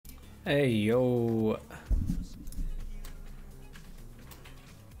Hey, yo.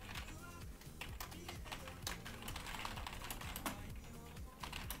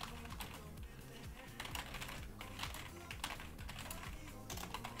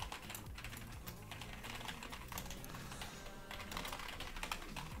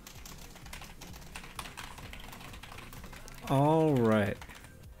 All right.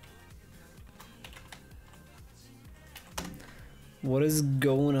 What is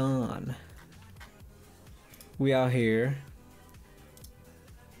going on? We out here.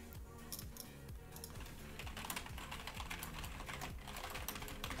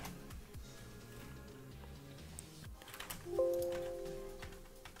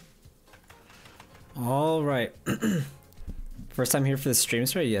 All right. First time here for the stream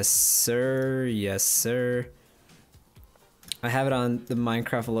start? Yes, sir. Yes, sir. I have it on the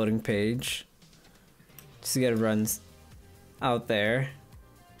Minecraft loading page. Just to get it runs out there.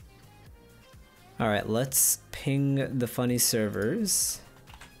 Alright, let's ping the funny servers.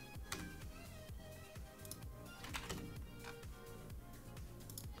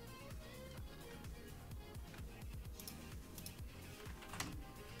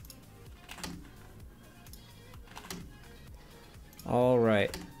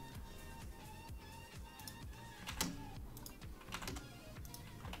 Alright.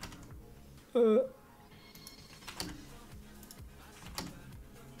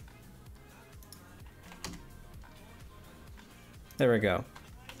 There we go.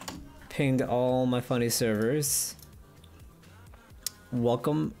 Pinged all my funny servers.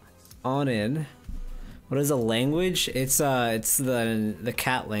 Welcome on in. What is a language? It's the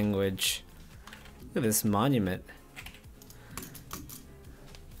cat language. Look at this monument.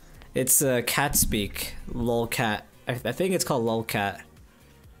 It's cat speak. Lolcat. I think it's called lolcat.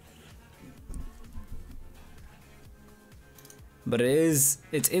 But it's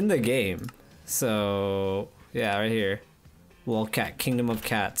in the game. So yeah, right here. Lolcat, Kingdom of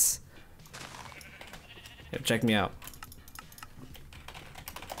Cats. Yo, check me out.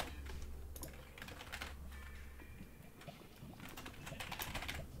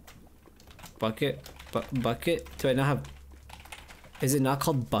 Bucket? Bucket? Do I not have... Is it not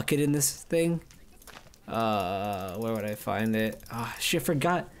called bucket in this thing? Where would I find it? Ah, shit,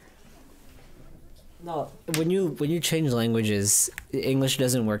 forgot. No, when you change languages, English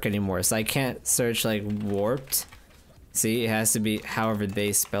doesn't work anymore, so I can't search like warped. See, it has to be however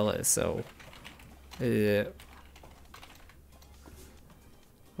they spell it, so...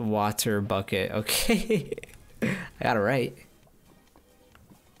 Water bucket, okay. I got it right.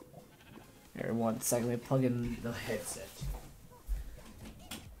 Here, 1 second, let me plug in the headset.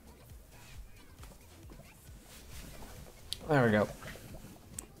 There we go.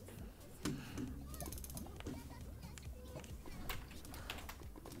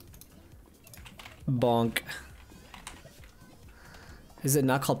 Bonk. Is it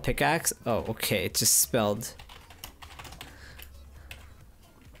not called pickaxe? Oh, okay, it's just spelled.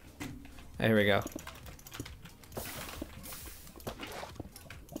 Here we go.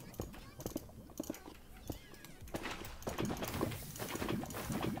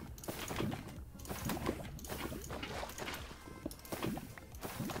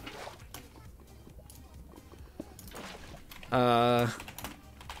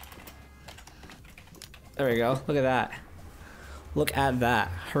 There we go. Look at that. Look at that.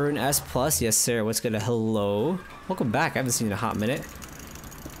 Hearn S plus. Yes, sir. What's good? Hello. Welcome back. I haven't seen you in a hot minute.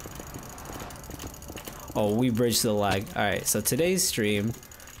 Oh, we bridged the lag. Alright, so today's stream,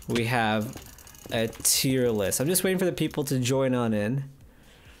 we have a tier list. I'm just waiting for the people to join on in.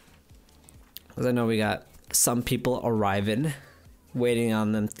 Because I know we got some people arriving. Waiting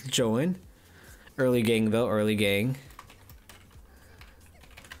on them to join. Early gang though, early gang.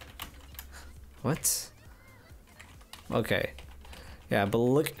 What? Okay. Yeah, but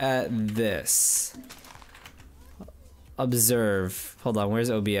look at this. Observe. Hold on, where's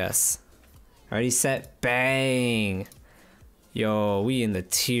OBS? Already set. Bang! Yo, we in the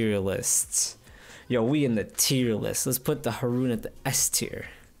tier list. Yo, we in the tier list. Let's put the Haroon at the S tier.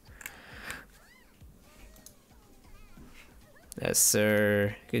 Yes,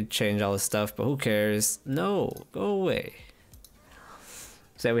 sir. Could change all this stuff, but who cares? No, go away.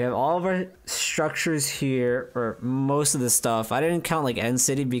 So we have all of our structures here, or most of the stuff. I didn't count like End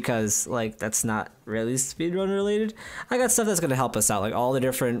City because like that's not really speedrun related. I got stuff that's gonna help us out, like all the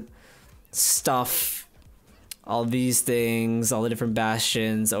different stuff, all these things, all the different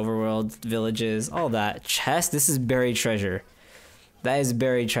bastions, overworld villages, all that. Chest, this is buried treasure. That is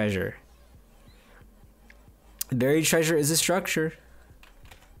buried treasure. Buried treasure is a structure.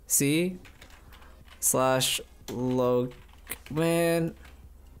 See? Slash low, man.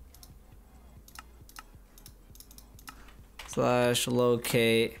 slash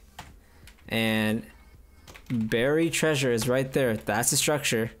locate, and buried treasure is right there. That's the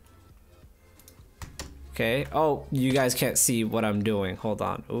structure. Okay. Oh, you guys can't see what I'm doing. Hold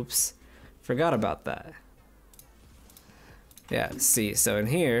on. Oops. Forgot about that. Yeah, see. So in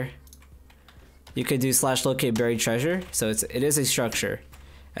here, you could do slash locate buried treasure. So it is a structure.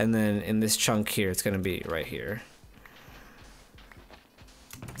 And then in this chunk here, it's gonna be right here.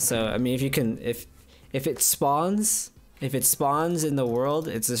 So I mean, if you can, if it spawns in the world,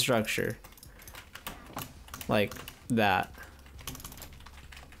 it's a structure. Like that.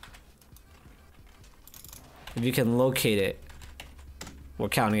 If you can locate it, we're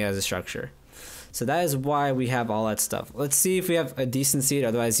counting it as a structure. So that is why we have all that stuff. Let's see if we have a decent seed.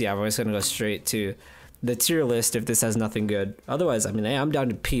 Otherwise, yeah, we're just gonna go straight to the tier list if this has nothing good. Otherwise, I mean, hey, I'm down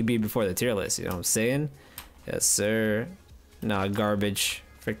to PB before the tier list. You know what I'm saying? Yes, sir. Nah, garbage.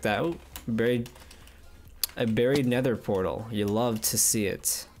 Frick that. Oh, a buried nether portal. You love to see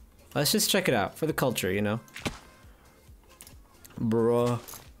it. Let's just check it out for the culture, you know? Bruh.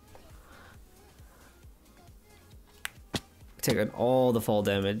 Taking all the fall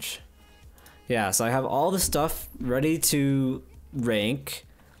damage. Yeah, so I have all the stuff ready to rank,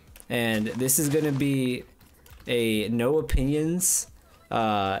 and this is gonna be a no opinions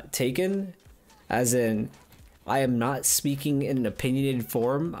taken, as in I am not speaking in an opinionated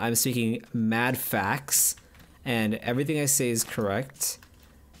form. I'm speaking mad facts, and everything I say is correct.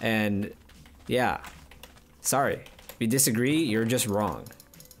 And yeah, sorry, if you disagree, you're just wrong.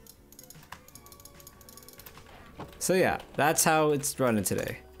 So yeah, that's how it's running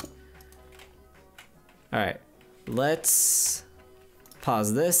today. Alright, let's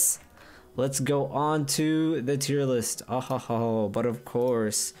pause this. Let's go on to the tier list. Oh, but of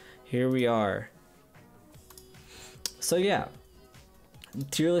course, here we are. So yeah,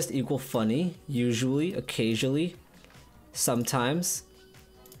 tier list equal funny, usually, occasionally, sometimes.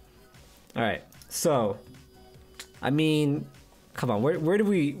 Alright, so, I mean, come on, where do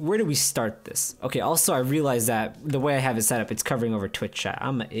we start this? Okay, also I realized that the way I have it set up, it's covering over Twitch chat.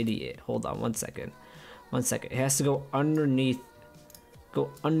 I'm an idiot. Hold on one second. One second. It has to go underneath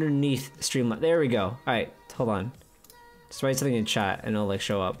Streamline. There we go. Alright, hold on. Just write something in chat and it'll like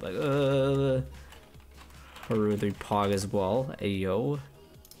show up. Like Haru 3 Pog as well. Ayo.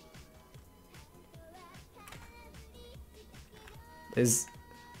 Is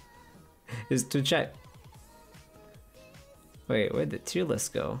Twitch chat. Wait, where'd the tier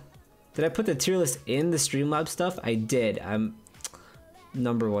list go? Did I put the tier list in the Streamlabs stuff? I did. I'm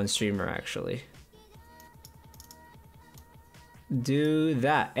 #1 streamer actually. Do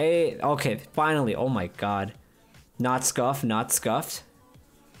that. Hey, okay, finally. Oh my god. Not scuffed, not scuffed.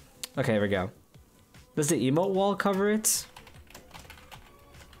 Okay, here we go. Does the emote wall cover it?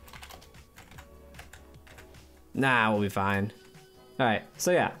 Nah, we'll be fine. Alright,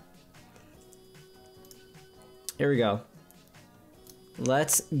 so yeah. Here we go.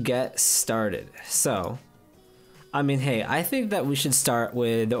 Let's get started. So, I mean, hey, I think that we should start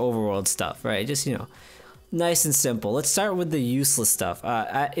with the overworld stuff, right? Just, you know, nice and simple. Let's start with the useless stuff.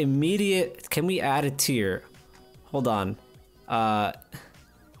 At immediate, can we add a tier? Hold on.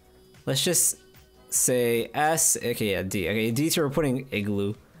 Let's just say S. Okay, yeah, D. Okay, D tier. We're putting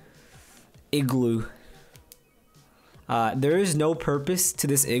igloo. Igloo. There is no purpose to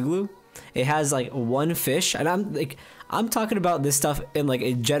this igloo. It has like one fish, and I'm talking about this stuff in like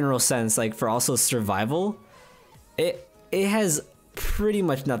a general sense, like for also survival. It has pretty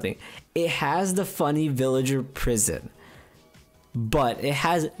much nothing. It has the funny villager prison, but it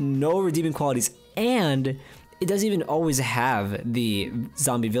has no redeeming qualities, and it doesn't even always have the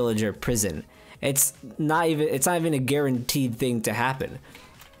zombie villager prison. It's not even a guaranteed thing to happen.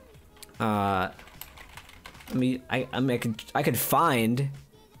 I mean, I could find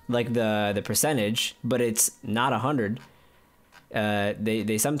like the percentage, but it's not 100.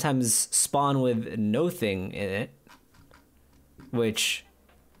 They sometimes spawn with no thing in it, which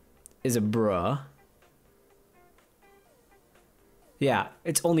is a bruh. Yeah,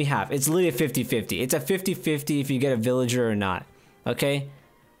 it's only half. It's literally a 50-50. It's a 50-50 if you get a villager or not. Okay?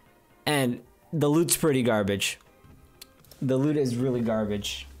 And the loot's pretty garbage. The loot is really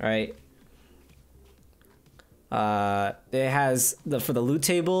garbage, alright? It has for the loot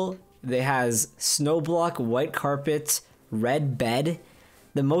table, it has snow block, white carpet, red bed.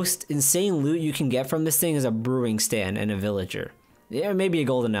 The most insane loot you can get from this thing is a brewing stand and a villager. Yeah, maybe a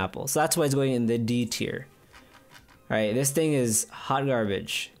golden apple. So that's why it's going in the D tier. Alright, this thing is hot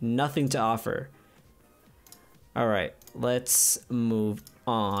garbage. Nothing to offer. Alright, let's move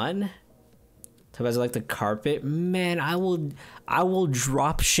on. So guys like the carpet. Man, I will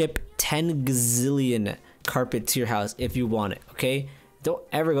drop ship 10 gazillion carpet to your house if you want it, okay? Don't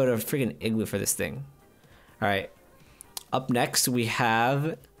ever go to a freaking igloo for this thing. All right. Up next, we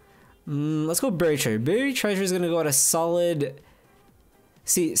have... let's go Berry Treasure. Berry Treasure is going to go at a solid...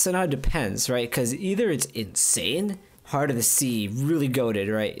 See, so now it depends, right? Because either it's insane, Heart of the Sea, really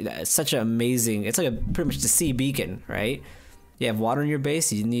goated, right? It's such an amazing... It's like a pretty much the sea beacon, right? You have water in your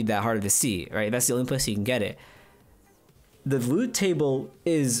base, you need that Heart of the Sea, right? That's the only place you can get it. The loot table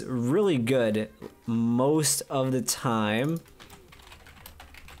is really good most of the time.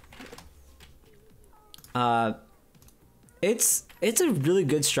 It's a really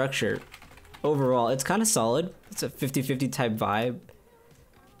good structure overall. It's kind of solid. It's a 50-50 type vibe.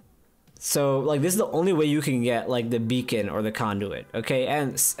 So like this is the only way you can get like the beacon or the conduit, okay?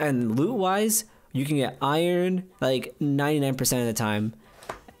 And loot wise, you can get iron like 99% of the time.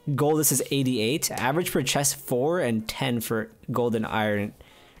 Gold, this is 88. Average per chest 4 and 10 for gold and iron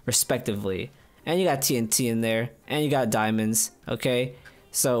respectively. And you got TNT in there, and you got diamonds, okay?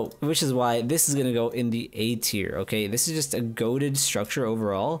 So, which is why this is gonna go in the A tier, okay? This is just a goated structure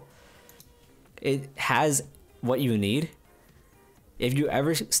overall. It has what you need. If you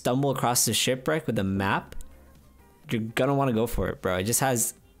ever stumble across the shipwreck with a map, you're gonna want to go for it, bro. It just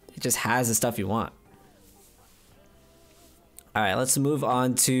has the stuff you want. All right, let's move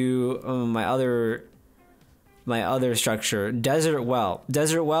on to my other structure, Desert Well.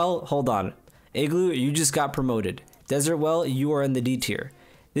 Desert Well, hold on. Igloo, you just got promoted. Desert Well, you are in the D tier.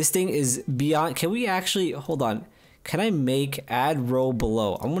 This thing is beyond. Can we actually hold on? Can I make add row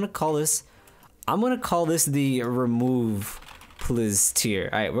below? I'm gonna call this the remove please tier.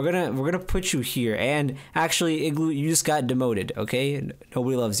 All right, we're gonna put you here. And actually, Igloo, you just got demoted. Okay,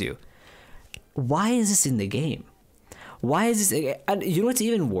 nobody loves you. Why is this in the game? Why is this? And you know what's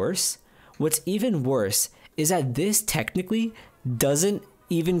even worse? What's even worse is that this technically doesn't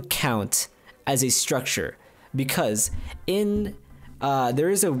even count as a structure, because in there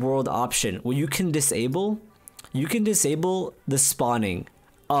is a world option where you can disable the spawning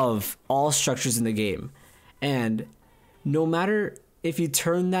of all structures in the game, and no matter if you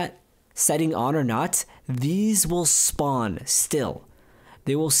turn that setting on or not, these will spawn still.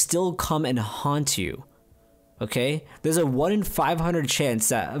 They will still come and haunt you. Okay, there's a 1 in 500 chance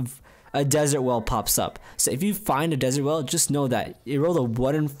that a desert well pops up. So if you find a desert well, just know that you rolled a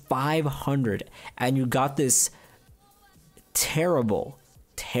 1 in 500 and you got this terrible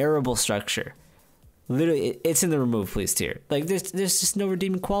structure. Literally, it's in the remove please tier. Like there's just no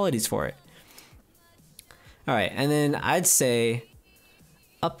redeeming qualities for it. All right, and then I'd say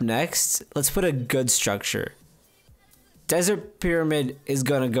up next, let's put a good structure. Desert Pyramid is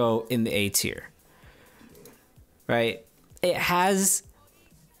gonna go in the A tier. Right?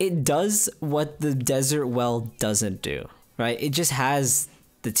 It does what the Desert Well doesn't do, right? It just has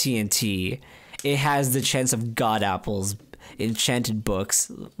the TNT. It has the chance of god apples, enchanted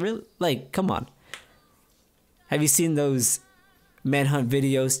books. Really, like, come on. Have you seen those manhunt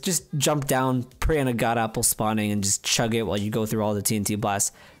videos? Just jump down, pray on a god apple spawning, and just chug it while you go through all the TNT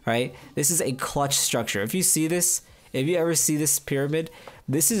blasts, right? This is a clutch structure. If you see this, if you ever see this pyramid,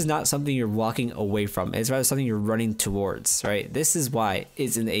 this is not something you're walking away from. It's rather something you're running towards, right? This is why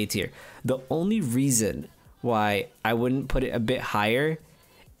it's in the A tier. The only reason why I wouldn't put it a bit higher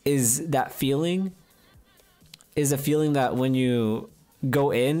is that feeling, is a feeling that when you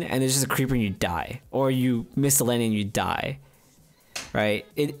go in and there's just a creeper and you die, or you miss the landing and you die, right?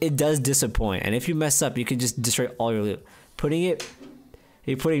 It does disappoint. And if you mess up, you can just destroy all your loot.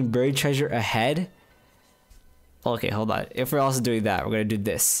 You're putting buried treasure ahead. Okay, hold on. If we're also doing that, we're gonna do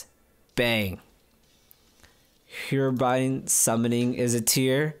this. Bang. Herobrine Summoning is a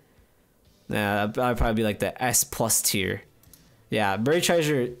tier. Nah, that'd probably be like the S+ tier. Yeah, Buried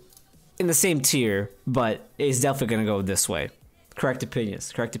Treasure in the same tier, but it's definitely gonna go this way. Correct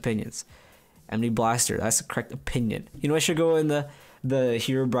opinions. Correct opinions. Enemy Blaster, that's the correct opinion. You know what should go in the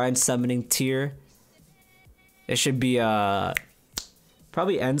Herobrine Summoning tier? It should be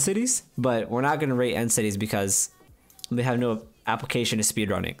probably End Cities, but we're not gonna rate End Cities because they have no application to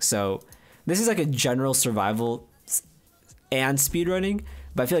speedrunning. So this is like a general survival and speedrunning,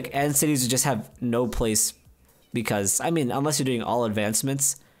 but I feel like End Cities would just have no place, because I mean, unless you're doing all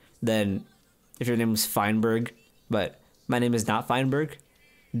advancements, then if your name was Feinberg, but my name is not Feinberg,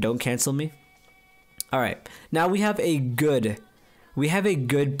 don't cancel me. All right, now we have a good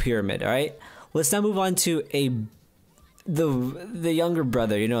pyramid. All right, let's now move on to the younger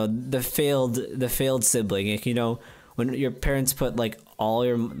brother, you know, the failed sibling. Like, you know, when your parents put like all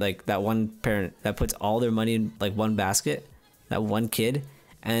your, like that one parent that puts all their money in like one basket, that one kid,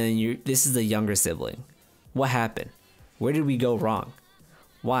 and this is the younger sibling. What happened? Where did we go wrong?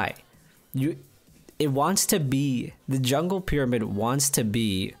 Why? it wants to be, the jungle pyramid wants to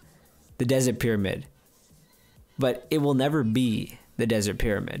be the desert pyramid, but it will never be the desert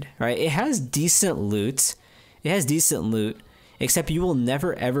pyramid, right? It has decent loot. It has decent loot, except you will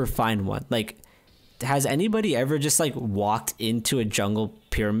never ever find one. Like, has anybody ever just like walked into a jungle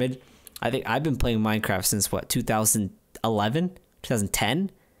pyramid? I think I've been playing Minecraft since what, 2011,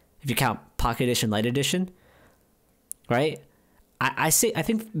 2010, if you count Pocket Edition, Light Edition, right? I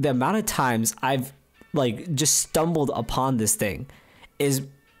think the amount of times I've like just stumbled upon this thing is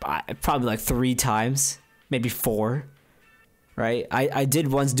probably like 3 times, maybe 4. Right? I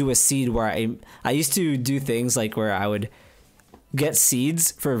did once do a seed where I used to do things like where I would get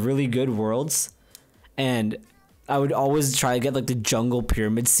seeds for really good worlds, and I would always try to get like the jungle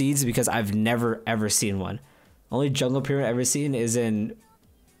pyramid seeds because I've never ever seen one. Only jungle pyramid I've ever seen is in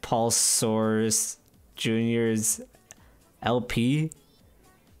Paul Soares Jr.'s LP.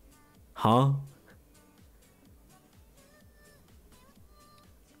 Huh?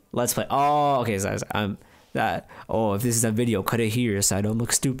 Let's play. Oh, okay, so if this is a video, cut it here so I don't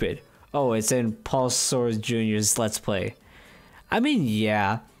look stupid. Oh, it's in Paul Soares Jr.'s Let's Play. I mean,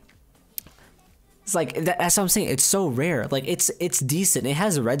 yeah. It's like, that's what I'm saying. It's so rare. Like, it's decent. It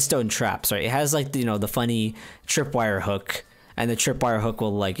has redstone traps, right? It has like, the funny tripwire hook, and the tripwire hook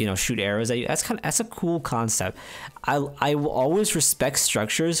will like, shoot arrows at you. That's a cool concept. I will always respect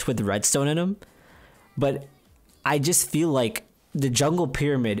structures with redstone in them, but I just feel like the jungle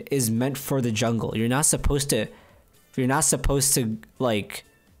pyramid is meant for the jungle. You're not supposed to like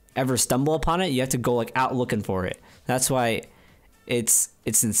ever stumble upon it. You have to go like out looking for it. That's why it's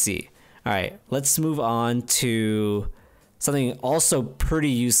in C. All right, let's move on to something also pretty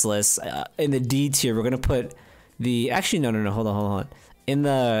useless. In the D tier, we're gonna put the, actually no, hold on. In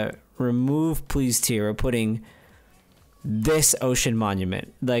the remove please tier, we're putting this ocean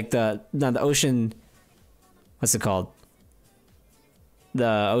monument, like the ocean, what's it called?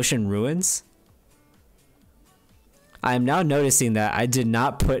 The ocean ruins. I am now noticing that I did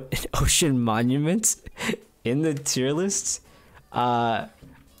not put an ocean monument in the tier list. Hold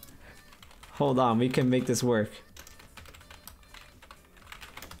on, we can make this work.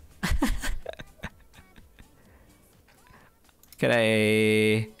 Could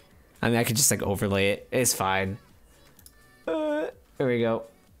I mean, I could just like overlay it. It's fine. There we go.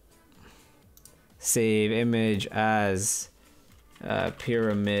 Save image as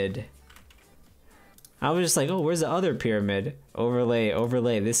pyramid. I was just like, oh, where's the other pyramid?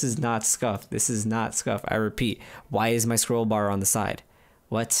 Overlay. This is not scuff. I repeat. Why is my scroll bar on the side?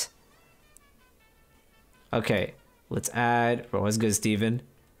 What? Okay, let's add. Oh, what's good, Steven?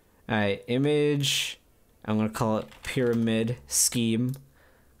 Alright, image. I'm gonna call it pyramid scheme,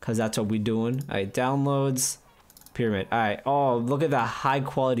 because that's what we're doing. Alright, downloads. Pyramid. Alright. Oh, look at that high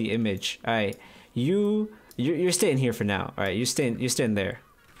quality image. Alright. You're staying here for now. All right, you're staying there.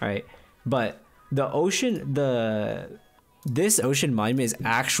 All right, but this ocean monument is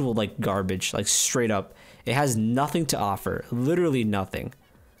actual like garbage, like straight up. It has nothing to offer, literally nothing.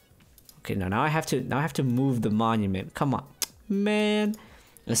 Okay, now I have to move the monument. Come on, man,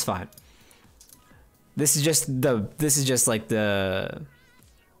 it's fine. This is just like the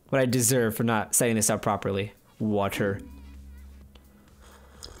what I deserve for not setting this up properly. Water.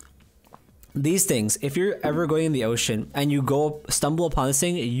 These things, if you're ever going in the ocean and you stumble upon this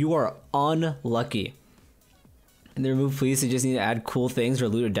thing, you are unlucky. And the remove please, you just need to add cool things or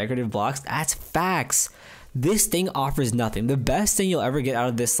loot or decorative blocks. That's facts. This thing offers nothing. The best thing you'll ever get out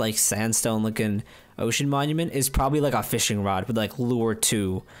of this like sandstone looking ocean monument is probably like a fishing rod with like lure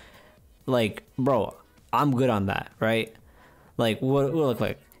 2. Like, bro, I'm good on that, right? Like, what it look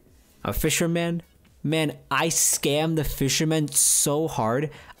like? A fisherman? Man, I scam the fisherman so hard.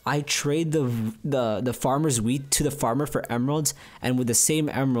 I trade the farmer's wheat to the farmer for emeralds, and with the same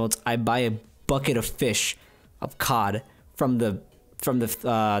emeralds, I buy a bucket of fish, of cod, from the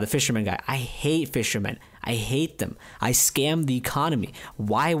fisherman guy. I hate fishermen. I hate them. I scam the economy.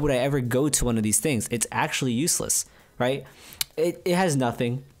 Why would I ever go to one of these things? It's actually useless, right? It has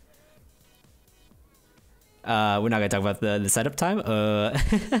nothing. We're not gonna talk about the setup time.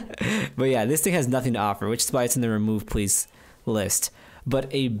 But yeah, this thing has nothing to offer, which is why it's in the remove please list. But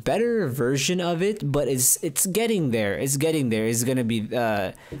a better version of it, but it's getting there. It's getting there. Is gonna be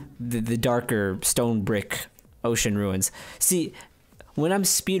the darker stone brick ocean ruins. See, when I'm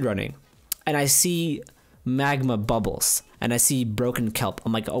speedrunning and I see magma bubbles and I see broken kelp,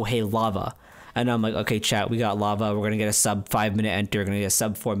 I'm like, oh hey, lava. And I'm like, okay, chat, we got lava. We're gonna get a sub 5-minute enter. We're gonna get a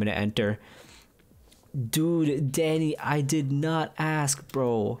sub 4-minute enter. Dude, Danny, I did not ask,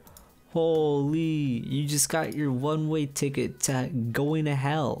 bro. Holy, you just got your one-way ticket to going to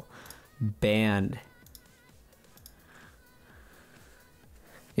hell. Banned.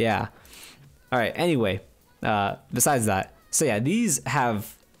 Yeah. All right. Anyway, besides that, so yeah, these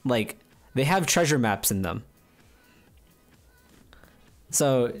have like they have treasure maps in them.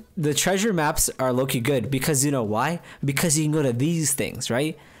 So the treasure maps are low-key good because you know why? Because you can go to these things,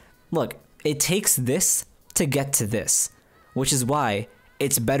 right? Look, it takes this to get to this, which is why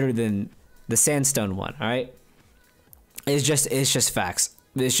it's better than the sandstone one, all right? It's just facts.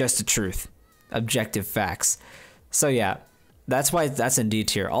 It's just the truth. Objective facts. So yeah, that's why that's in D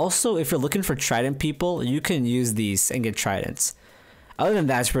tier. Also, if you're looking for trident people, you can use these and get tridents. Other than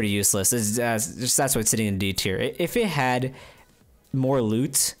that, it's pretty useless. It's just that's why it's sitting in D tier. If it had more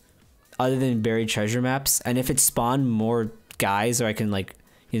loot other than buried treasure maps, and if it spawned more guys, or I can like,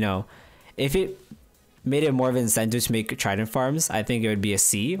 you know, if it made it more of an incentive to make trident farms, I think it would be a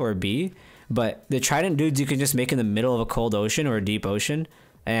C or a B. But the trident dudes you can just make in the middle of a cold ocean or a deep ocean,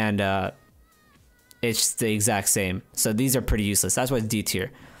 and it's the exact same. So these are pretty useless. That's why it's D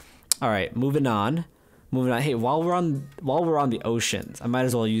tier. All right, moving on. Hey, while we're on the oceans, I might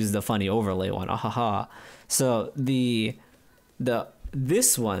as well use the funny overlay one. Ahaha. So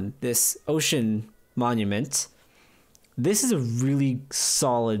this one, this ocean monument, this is a really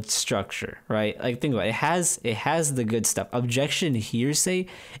solid structure, right? Like think about it. It has the good stuff. Objection, hearsay.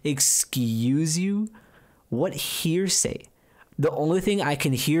 Excuse you? What hearsay? The only thing I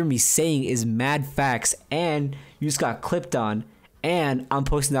can hear me saying is mad facts, and you just got clipped on, and I'm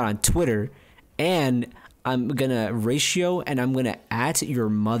posting that on Twitter, and I'm gonna ratio and I'm gonna at your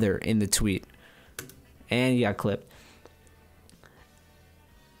mother in the tweet. And you got clipped.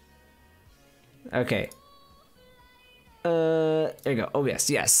 Okay. There you go. Oh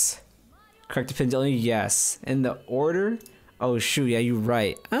yes. Correct pins only, yes. In the order? Oh shoot, yeah, you're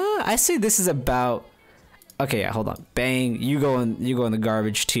right. I say this is about. Okay, yeah, hold on. Bang, you go in the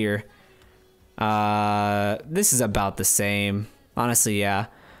garbage tier. This is about the same. Honestly, yeah.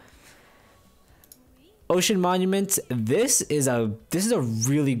 Ocean Monument, this is a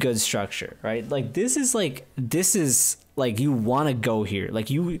really good structure, right? Like this is like you want to go here. Like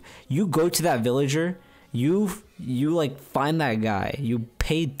you go to that villager, you like find that guy. You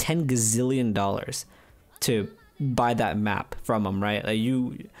paid $10 gazillion to buy that map from him, right? Like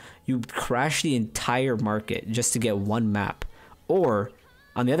you crash the entire market just to get one map. Or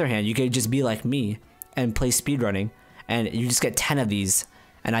on the other hand, you could just be like me and play speedrunning, and you just get 10 of these.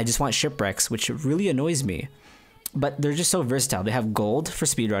 And I just want shipwrecks, which really annoys me. But they're just so versatile. They have gold for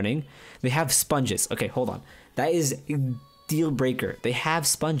speedrunning. They have sponges. Okay, hold on. That is a deal breaker. They have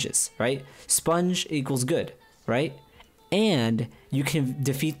sponges, right? Sponge equals good, right? And you can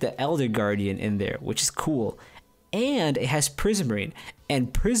defeat the Elder Guardian in there, which is cool. And it has Prismarine.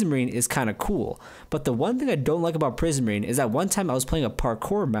 And Prismarine is kind of cool. But the one thing I don't like about Prismarine is that one time I was playing a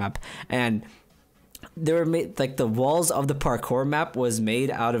parkour map, and they were made like the walls of the parkour map was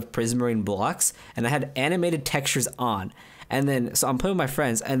made out of prismarine blocks, and I had animated textures on. And then so I'm playing with my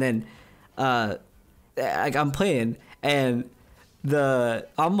friends, and then like I'm playing, and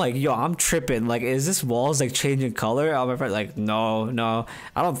I'm like, yo, I'm tripping. Like, is this walls like changing color? And my friend like, no,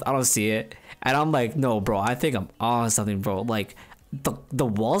 I don't see it. And I'm like, no, bro, I think I'm on something, bro. Like the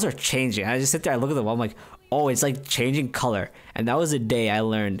walls are changing. I just sit there, I look at the wall, I'm like, oh, it's like changing color. And that was the day I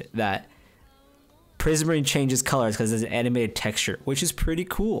learned that Prismarine changes colors because there's an animated texture, which is pretty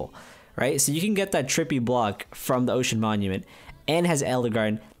cool, right? So you can get that trippy block from the Ocean Monument, and has Elder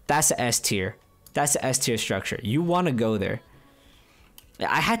Garden. That's the S tier. That's the S tier structure. You want to go there.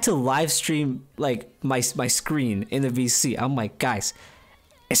 I had to live stream like my screen in the VC. I'm like, guys,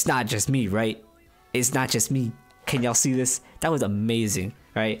 it's not just me, right? It's not just me. Can y'all see this? That was amazing,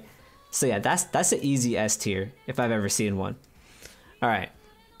 right? So yeah, that's an easy S tier if I've ever seen one. All right,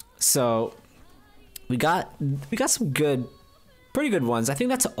 so we got some pretty good ones. I think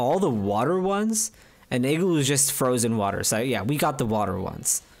that's all the water ones, and Igloo is just frozen water. So yeah, we got the water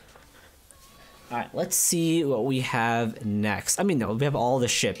ones. All right, let's see what we have next. I mean, no, we have all the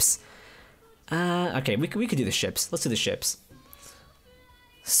ships. Okay, we could do the ships. Let's do the ships.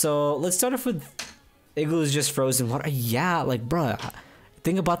 So let's start off with Igloo is just frozen water. Yeah, like bruh,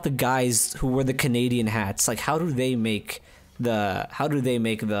 think about the guys who wear the Canadian hats. Like, how do they make the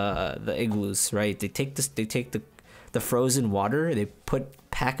igloos, right? They take the frozen water, they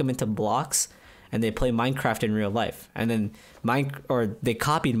pack them into blocks, and they play Minecraft in real life. And then they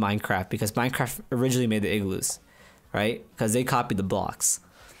copied Minecraft because Minecraft originally made the igloos, right? Because they copied the blocks,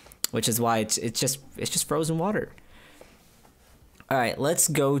 which is why it's just frozen water. All right, let's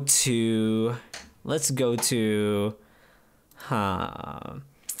go to let's start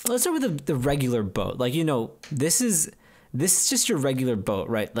with the regular boat. Like, you know, this is just your regular boat,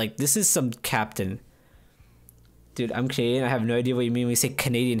 right? Like, this is some captain. Dude, I'm Canadian. I have no idea what you mean when you say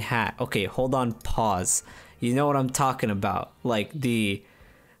Canadian hat. Okay, hold on, pause. You know what I'm talking about. Like the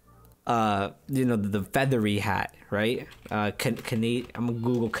you know, the feathery hat, right? I'm gonna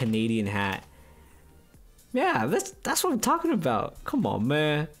Google Canadian hat. Yeah, that's what I'm talking about. Come on,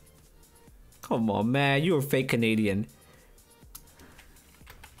 man. Come on, man. You're a fake Canadian.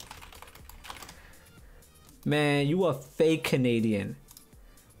 Man, you a fake Canadian.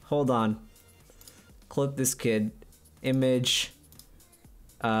 Hold on. Clip this kid. Image.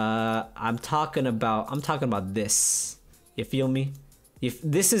 I'm talking about this. You feel me? If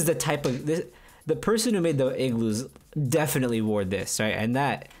this is the type of this, the person who made the igloos definitely wore this, right? And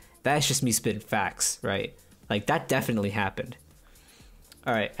that's just me spitting facts, right? Like that definitely happened.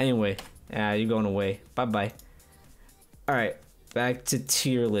 All right. Anyway, you're going away. Bye bye. All right, back to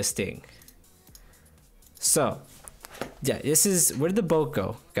tier listing. So, yeah, this is where did the boat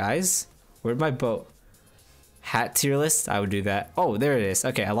go, guys? Where'd my boat? Hat tier list. I would do that. Oh, there it is.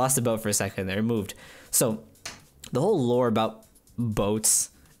 Okay, I lost the boat for a second there. It moved. So, the whole lore about boats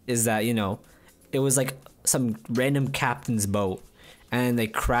is that, you know, it was like some random captain's boat and they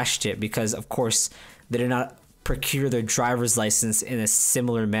crashed it because of course they did not procure their driver's license in a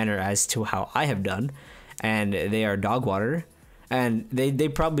similar manner as to how I have done, and they are dog water, and they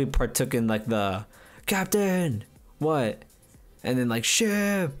probably partook in like the captain what, and then like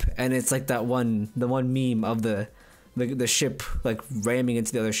ship, and it's like the one meme of the ship like ramming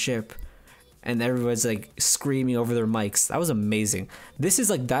into the other ship, and everyone's like screaming over their mics. That was amazing. This is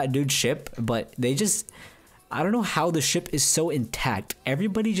like that dude's ship, but they just, I don't know how the ship is so intact.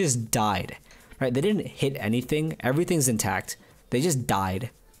 Everybody just died, right? They didn't hit anything. Everything's intact. They just died.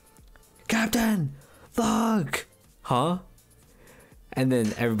 Captain, fuck, huh? And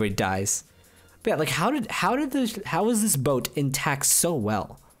then everybody dies. But yeah, like how is this boat intact so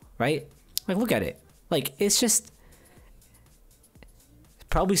well, right? Like look at it. Like it's just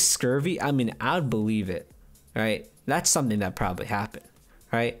probably scurvy. I mean, I'd believe it, right? That's something that probably happened,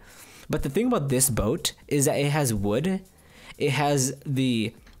 right? But the thing about this boat is that it has wood. It has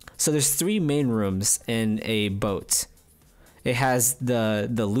so there's 3 main rooms in a boat. It has the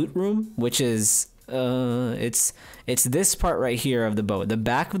loot room, which is it's this part right here of the boat. The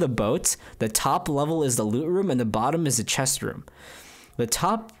back of the boat, the top level is the loot room and the bottom is the chest room. The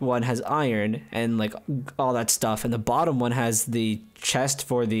top one has iron and like all that stuff, and the bottom one has the chest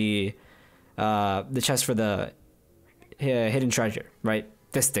for the hidden treasure, right?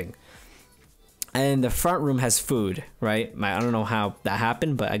 This thing. And the front room has food, right? I don't know how that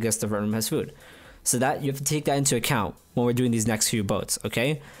happened, but I guess the front room has food. So that you have to take that into account when we're doing these next few boats,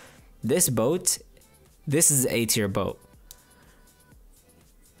 okay? This boat, this is an A tier boat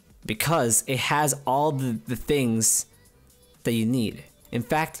because it has all the things that you need. In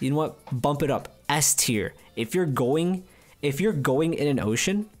fact, you know what? Bump it up. S tier. If you're going in an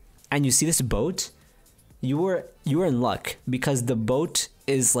ocean and you see this boat, you are in luck because the boat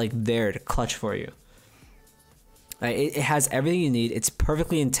is like there to clutch for you. It has everything you need. It's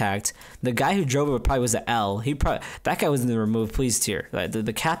perfectly intact. The guy who drove it probably was an L. That guy was in the remove please tier.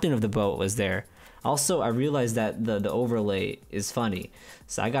 The captain of the boat was there. Also, I realized that the overlay is funny,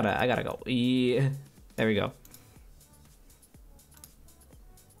 so I gotta go. Yeah. There we go.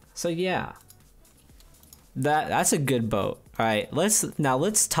 So yeah, that's a good boat. All right,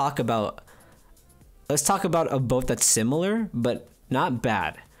 let's talk about a boat that's similar but not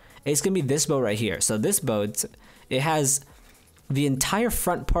bad. It's gonna be this boat right here. So this boat, it has the entire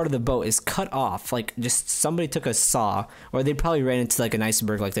front part of the boat is cut off. Like just somebody took a saw, or they probably ran into like an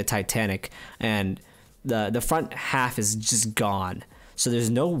iceberg like the Titanic, and the front half is just gone. So there's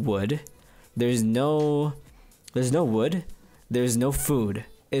no wood, there's no wood, there's no food.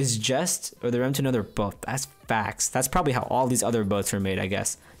 It's just, or they ran into another boat. That's facts. That's probably how all these other boats were made, I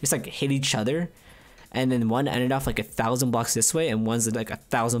guess. Just like hit each other, and then one ended off like 1,000 blocks this way, and one's like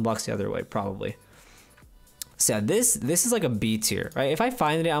 1,000 blocks the other way, probably. So yeah, this is like a B tier, right? If I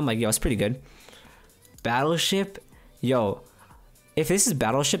find it, I'm like, yo, it's pretty good. Battleship, yo, if this is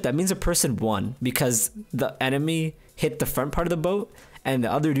Battleship, that means a person won because the enemy hit the front part of the boat, and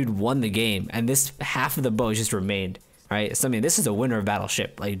the other dude won the game, and this half of the boat just remained. Right, so I mean, this is a winner of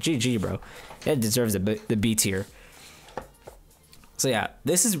Battleship. Like, GG, bro. It deserves the B tier. So yeah,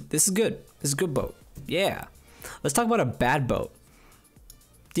 this is good. This is a good boat. Yeah. Let's talk about a bad boat.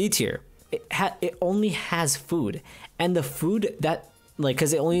 D tier. It only has food, and the food that, like,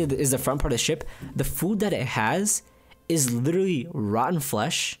 cause it only is the front part of the ship. The food that it has is literally rotten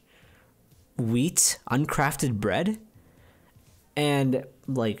flesh, wheat, uncrafted bread, and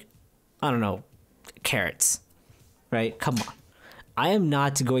like, I don't know, carrots. Right? Come on. I am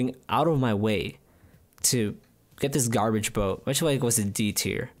not going out of my way to get this garbage boat, which like was a D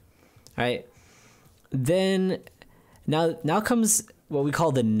tier, right? Then now comes what we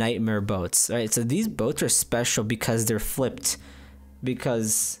call the nightmare boats, right? So these boats are special because they're flipped,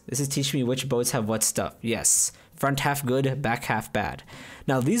 because this is teaching me which boats have what stuff. Yes, front half good, back half bad.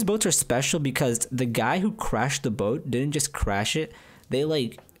 Now these boats are special because the guy who crashed the boat didn't just crash it.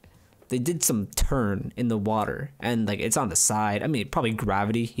 They did some turn in the water, and like it's on the side. I mean, probably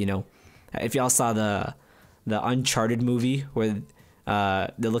gravity, you know. If y'all saw the Uncharted movie where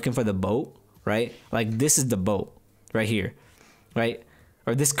they're looking for the boat, right? Like this is the boat right here, right?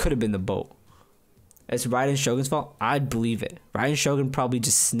 Or this could have been the boat. It's Raiden Shogun's fault. I'd believe it. Raiden Shogun probably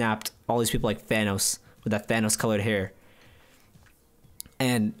just snapped all these people like Thanos with that Thanos colored hair.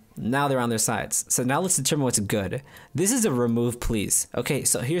 And now they're on their sides. So now let's determine what's good. This is a remove, please. Okay,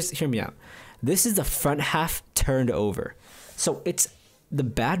 so hear me out. This is the front half turned over. So it's the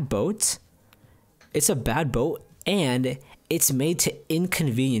bad boat. It's a bad boat, and it's made to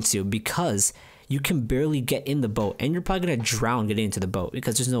inconvenience you because you can barely get in the boat, and you're probably gonna drown getting into the boat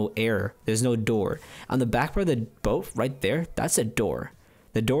because there's no air, there's no door. On the back part of the boat, right there, that's a door.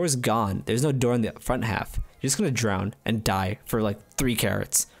 The door is gone. There's no door in the front half. You're just gonna drown and die for like 3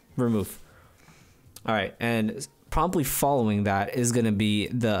 carats. Remove. All right, and promptly following that is gonna be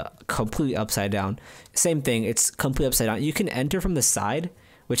the completely upside down. Same thing. It's completely upside down. You can enter from the side,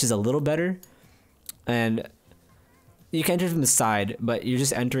 which is a little better, and you can enter from the side, but you're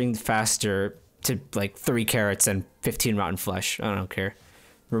just entering faster to like 3 carats and 15 rotten flesh. I don't care.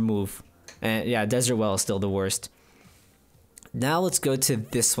 Remove. And yeah, desert well is still the worst. Now let's go to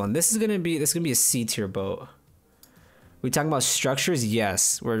this one. This is gonna be a C tier boat. We talking about structures?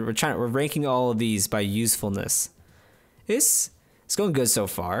 Yes. We're ranking all of these by usefulness. It's going good so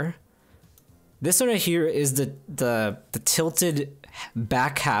far. This one right here is the tilted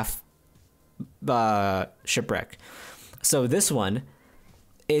back half shipwreck. So this one,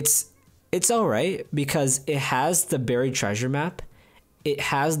 it's alright because it has the buried treasure map. It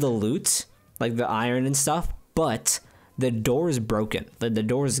has the loot, like the iron and stuff, but the door is broken. The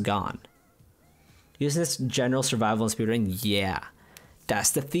door is gone. Using this general survival and speedrunning, yeah,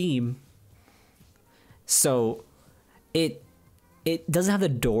 that's the theme. So it doesn't have the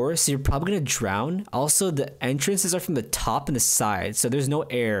door, so you're probably gonna drown. Also, the entrances are from the top and the side, so there's no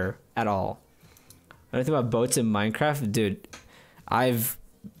air at all. When I think about boats in Minecraft, dude, I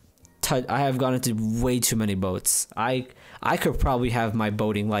have gone into way too many boats. I could probably have my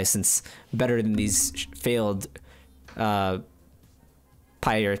boating license better than these failed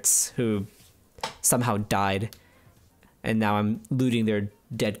pirates who somehow died, and now I'm looting their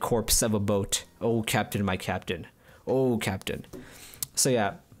dead corpse of a boat. Oh, captain, my captain. Oh, captain. So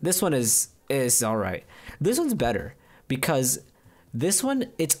yeah, this one is all right. This one's better because this one,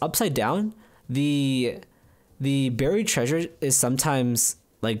 it's upside down. The buried treasure is sometimes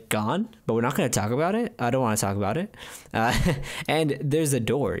like gone, but we're not going to talk about it. I don't want to talk about it. And there's a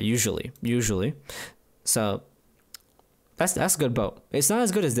door usually. So that's a good boat. It's not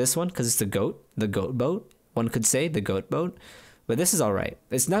as good as this one because it's the goat boat. One could say the goat boat, but this is all right.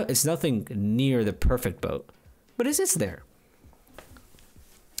 It's nothing near the perfect boat, but it's there.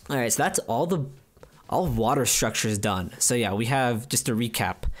 All right, so that's all water structures done. So yeah, we have, just to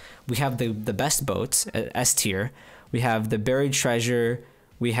recap, we have the best boats at S tier. We have the buried treasure.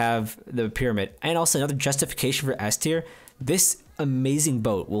 We have the pyramid, and also another justification for S tier. This amazing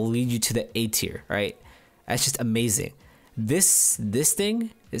boat will lead you to the A tier, right? That's just amazing. This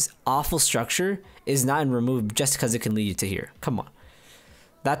thing, this awful structure, is not in remove just because it can lead you to here. Come on.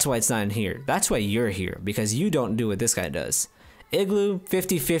 That's why it's not in here. That's why you're here, because you don't do what this guy does. Igloo,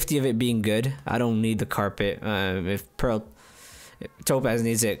 50-50 of it being good. I don't need the carpet. If Topaz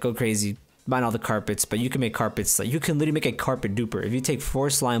needs it, go crazy. Mine all the carpets, but you can make carpets. Like, you can literally make a carpet duper. If you take 4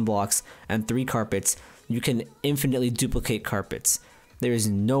 slime blocks and 3 carpets, you can infinitely duplicate carpets. There is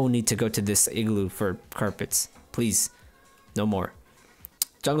no need to go to this igloo for carpets. Please. No more.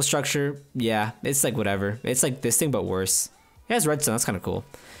 Jungle structure, yeah, it's like whatever. It's like this thing, but worse. It has redstone, that's kind of cool.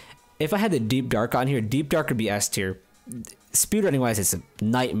 If I had the deep dark on here, deep dark would be S tier. Speedrunning wise, it's a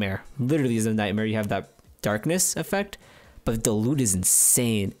nightmare. Literally is a nightmare. You have that darkness effect, but the loot is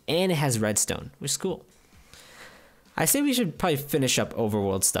insane, and it has redstone, which is cool. I say we should probably finish up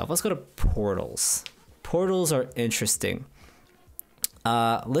overworld stuff. Let's go to portals. Portals are interesting.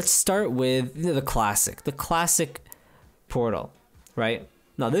 Let's start with the classic portal, right?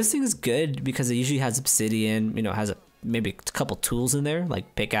 Now this thing is good because it usually has obsidian, has maybe a couple tools in there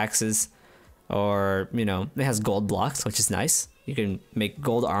like pickaxes, or it has gold blocks, which is nice. You can make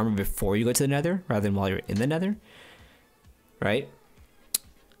gold armor before you go to the nether rather than while you're in the nether, right?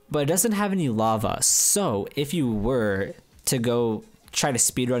 but it doesn't have any lava. So if you were to go try to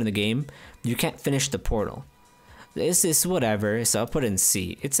speedrun the game, you can't finish the portal. It's whatever. So I'll put in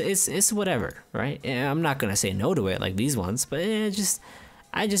C. It's whatever, right? And I'm not gonna say no to it like these ones, but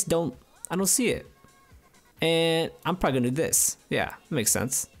I don't see it. And I'm probably gonna do this. Yeah, makes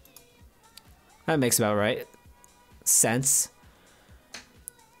sense. That makes about right sense.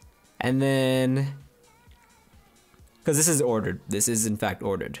 And then, because this is ordered. This is in fact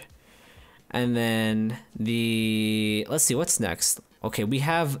ordered. And then let's see what's next. Okay, we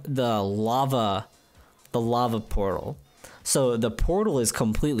have the lava portal. So the portal is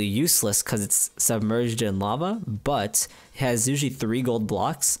completely useless because it's submerged in lava, but it has usually 3 gold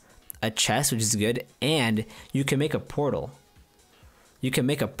blocks, a chest, which is good, and you can make a portal. You can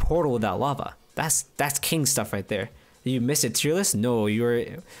make a portal without lava. That's king stuff right there. You missed a tier list? No,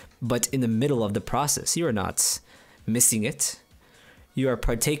 but in the middle of the process. You are not missing it. You are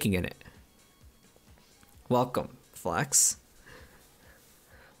partaking in it. Welcome, Flex.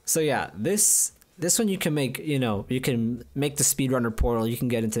 So yeah, this one you can make, you can make the speedrunner portal, you can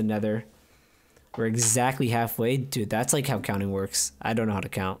get into Nether. We're exactly halfway. Dude, that's like how counting works. I don't know how to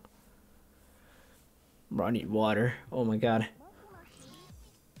count. Bro, I need water. Oh my god.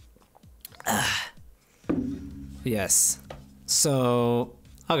 Yes. So,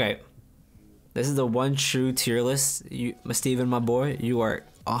 okay. This is the one true tier list. Steven, my boy, you are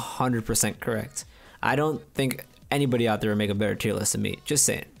 100% correct. I don't think anybody out there will make a better tier list than me. Just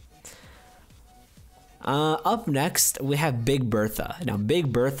saying. Up next, we have Big Bertha. Now,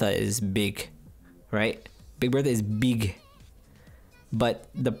 Big Bertha is big, right? Big Bertha is big. But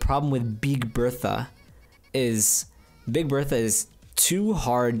the problem with Big Bertha is too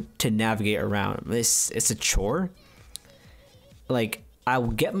hard to navigate around. It's a chore. Like, I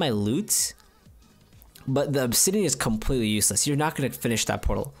will get my loot, but the obsidian is completely useless. You're not going to finish that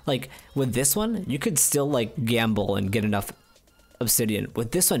portal. Like, with this one, you could still, like, gamble and get enough obsidian.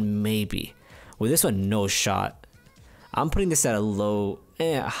 With this one, maybe. With this one, no shot. I'm putting this at a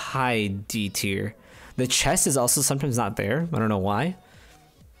high D tier. The chest is also sometimes not there. I don't know why.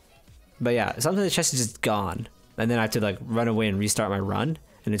 But yeah, sometimes the chest is just gone. And then I have to, like, run away and restart my run.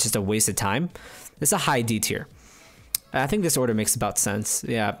 And it's just a waste of time. It's a high D tier. I think this order makes about sense.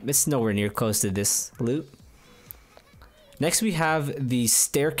 Yeah, it's nowhere near close to this loot. Next we have the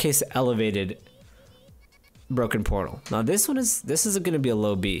staircase elevated broken portal. Now this is going to be a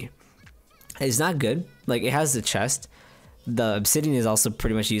low B. It's not good. Like, it has the chest. The obsidian is also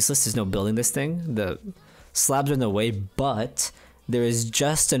pretty much useless. There's no building this thing. The slabs are in the way, but there is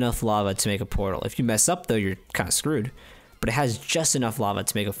just enough lava to make a portal. If you mess up though, you're kind of screwed. But it has just enough lava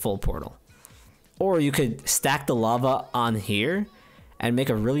to make a full portal. Or you could stack the lava on here and make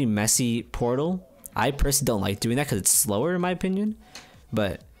a really messy portal. I personally don't like doing that because it's slower in my opinion.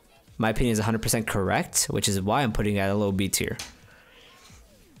 But my opinion is 100% correct, which is why I'm putting it at a low B tier.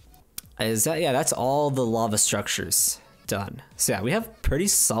 Yeah, that's all the lava structures done. So yeah, we have pretty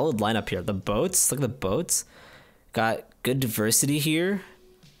solid lineup here. The boats, look at the boats. Got good diversity here.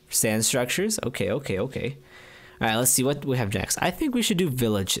 Sand structures. Okay. All right, let's see what we have next. I think we should do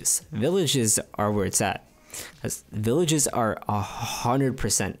villages. Villages are where it's at. Because villages are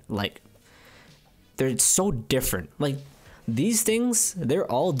 100% like, they're so different. Like, these things, they're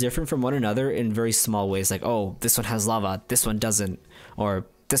all different from one another in very small ways. Like, oh, this one has lava, this one doesn't. Or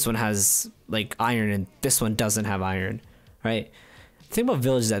this one has like iron and this one doesn't have iron, right? The thing about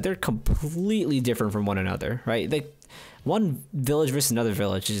villages is that they're completely different from one another, right? Like, one village versus another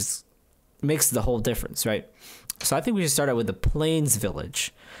village makes the whole difference, right? So I think we should start out with the Plains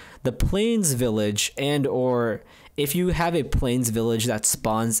Village. The Plains Village, and or if you have a Plains Village that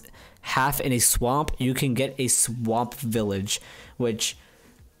spawns half in a swamp, you can get a Swamp Village, which,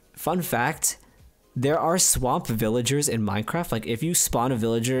 fun fact, there are swamp villagers in Minecraft. Like, if you spawn a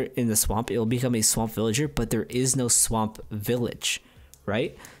villager in the swamp, it'll become a swamp villager, but there is no swamp village,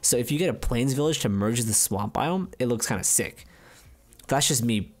 right? So if you get a Plains Village to merge the swamp biome, it looks kind of sick. That's just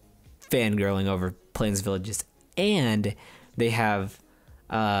me fangirling over Plains Villages. And they have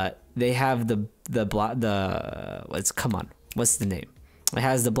the what's the name? It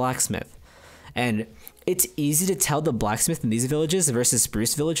has the blacksmith, and it's easy to tell the blacksmith in these villages versus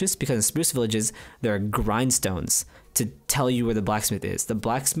spruce villages, because in spruce villages there are grindstones to tell you where the blacksmith is. The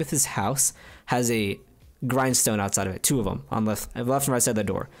blacksmith's house has a grindstone outside of it, 2 of them on left and right side of the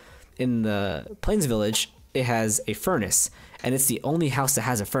door. In the Plains Village, it has a furnace, and it's the only house that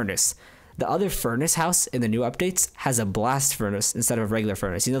has a furnace. The other furnace house in the new updates has a blast furnace instead of a regular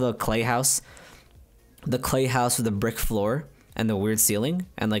furnace. You know the clay house? The clay house with the brick floor and the weird ceiling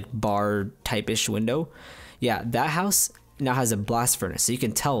and like bar type-ish window? Yeah, that house, now has a blast furnace, so you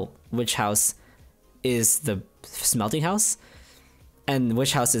can tell which house is the smelting house and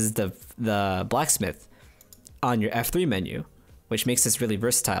which house is the blacksmith on your F3 menu, which makes this really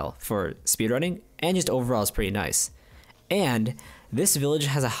versatile for speedrunning, and just overall is pretty nice. And this village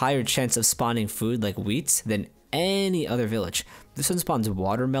has a higher chance of spawning food like wheat than any other village. This one spawns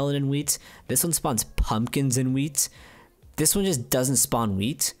watermelon and wheat. This one spawns pumpkins and wheat. This one just doesn't spawn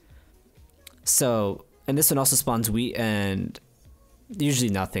wheat. So, and this one also spawns wheat and usually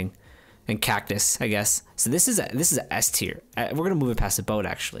nothing, and cactus, I guess. So this is a S tier. We're gonna move it past the boat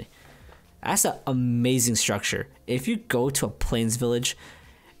actually. That's an amazing structure. If you go to a plains village,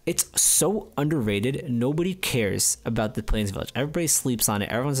 it's so underrated. Nobody cares about the plains village. Everybody sleeps on it.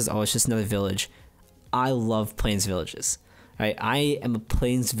 Everyone says, "Oh, it's just another village." I love plains villages. Right? I am a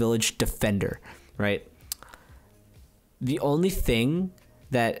plains village defender. Right? The only thing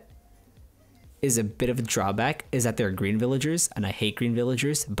that is a bit of a drawback is that there are green villagers, and I hate green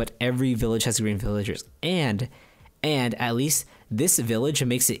villagers. But every village has green villagers, and at least this village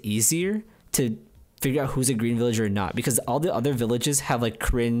makes it easier to figure out who's a green villager or not, because all the other villages have like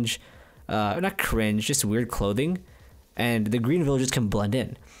cringe, not cringe, just weird clothing, and the green villagers can blend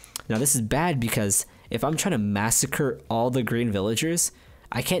in. Now this is bad because if I'm trying to massacre all the green villagers,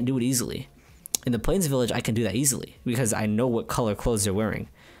 I can't do it easily. In the plains village, I can do that easily because I know what color clothes they're wearing.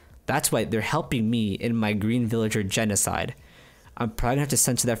 That's why they're helping me in my green villager genocide. I'm probably gonna have to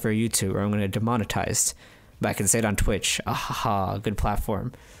censor that for YouTube, or I'm gonna get demonetized. But I can say it on Twitch. Ahaha, good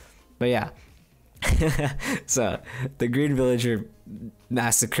platform. But yeah. So the green villager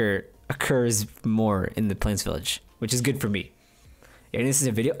massacre occurs more in the plains village, which is good for me. And this is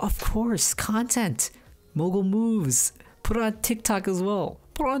a video, of course, content. Mogul moves. Put it on TikTok as well.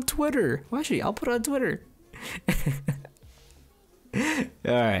 Put it on Twitter. Well, actually, I'll put it on Twitter.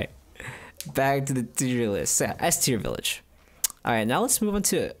 Alright. Back to the tier list. Yeah, S tier village. Alright, now let's move on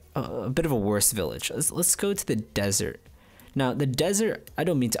to a bit of a worse village. Let's go to the desert. Now, the desert, I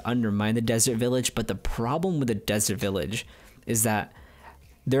don't mean to undermine the desert village, but the problem with the desert village is that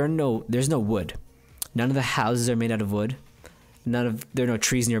there's no wood. None of the houses are made out of wood. There are no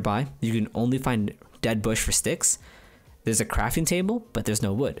trees nearby. You can only find dead bush for sticks. There's a crafting table, but there's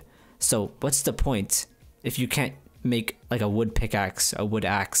no wood. So what's the point if you can't make like a wood pickaxe, a wood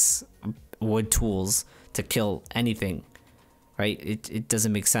axe, wood tools to kill anything, right? It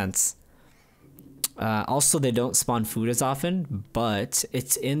doesn't make sense. Also, they don't spawn food as often, but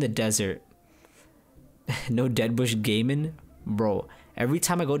it's in the desert. No dead bush gaming, bro. Every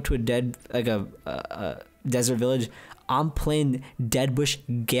time I go to a desert village, I'm playing dead bush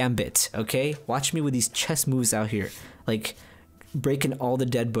gambit. Okay, watch me with these chess moves out here, like breaking all the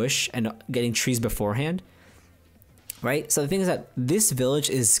dead bush and getting trees beforehand. Right. So the thing is that this village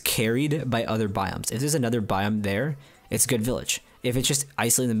is carried by other biomes. If there's another biome there, it's a good village. If it's just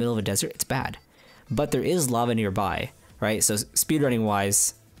isolated in the middle of a desert, it's bad. But there is lava nearby, right? So speedrunning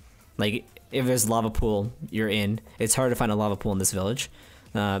wise, like if there's lava pool, you're in. It's hard to find a lava pool in this village.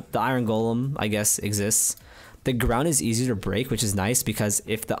 The iron golem, I guess, exists. The ground is easier to break, which is nice because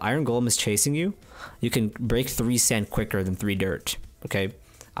if the iron golem is chasing you, you can break 3 sand quicker than 3 dirt. Okay,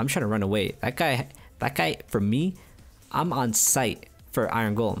 I'm trying to run away. That guy, for me, I'm on sight for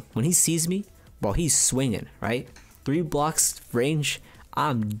iron golem. When he sees me, bro, he's swinging, right? 3 blocks range,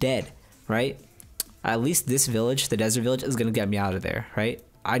 I'm dead, right? At least this village, the desert village, is gonna get me out of there, right?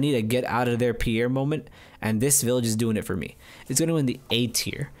 I need a get out of there Pierre moment, and this village is doing it for me. It's gonna win the A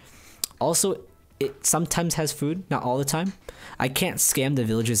tier. Also, it sometimes has food, not all the time. I can't scam the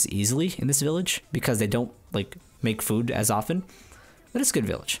villagers easily in this village because they don't like make food as often, but it's a good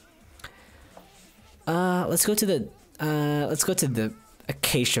village. Let's go to the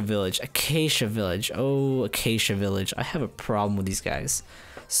Acacia Village. Acacia Village. Oh, Acacia Village. I have a problem with these guys.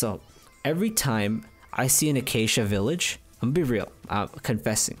 So every time I see an Acacia Village, I'm gonna be real. I'm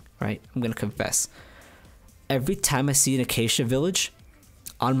confessing, right? I'm gonna confess. Every time I see an Acacia Village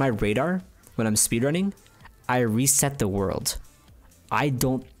on my radar when I'm speedrunning, I reset the world. I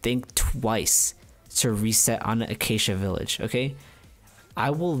don't think twice to reset on an Acacia Village, okay? I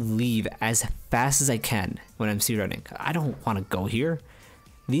will leave as fast as I can when I'm speedrunning. I don't want to go here.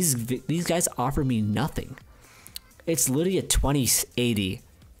 These guys offer me nothing. It's literally a 2080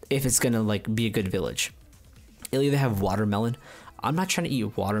 if it's gonna like be a good village. It'll either have watermelon. I'm not trying to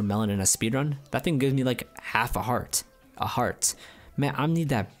eat watermelon in a speedrun. That thing gives me like half a heart. A heart. Man, I need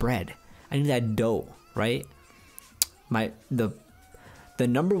that bread. I need that dough, right? The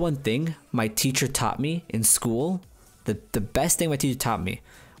number one thing my teacher taught me in school, the best thing my teacher taught me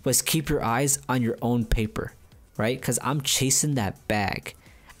was keep your eyes on your own paper, right? Because I'm chasing that bag.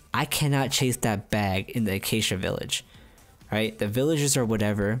 I cannot chase that bag in the Acacia Village. right? The villagers are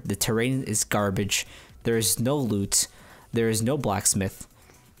whatever. The terrain is garbage. There is no loot. There is no blacksmith.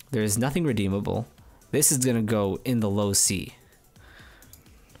 There is nothing redeemable. This is gonna go in the low C.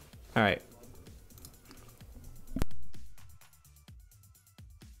 All right.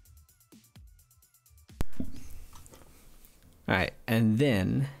 All right, and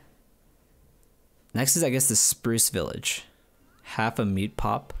then next is, I guess, the Spruce Village. Half a meat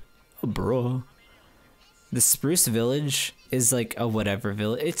pop. Oh, bro. The Spruce Village is like a whatever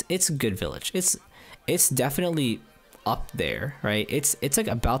village. It's a good village. It's definitely up there, right? It's like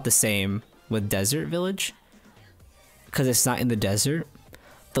about the same with Desert Village because it's not in the desert.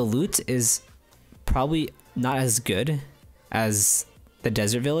 The loot is probably not as good as the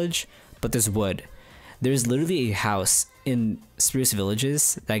Desert Village, but there's wood. There's literally a house in Spruce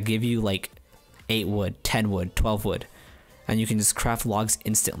Villages that give you like 8 wood, 10 wood, 12 wood, and you can just craft logs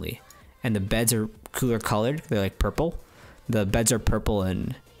instantly. And the beds are cooler colored. They're like purple. The beds are purple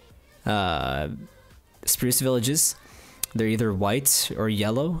in Spruce Villages. They're either white or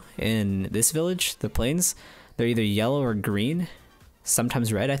yellow in this village, the plains. They're either yellow or green,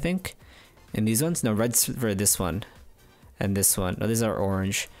 sometimes red, I think. And these ones, no, red's for this one and this one. No, these are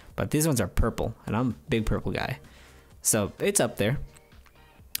orange, but these ones are purple, and I'm a big purple guy. So it's up there.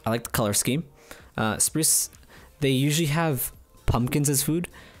 I like the color scheme. Spruce, they usually have pumpkins as food,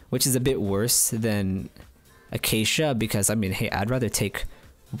 which is a bit worse than acacia because, I mean, hey, I'd rather take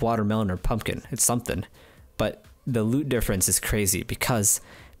watermelon or pumpkin. It's something. But the loot difference is crazy because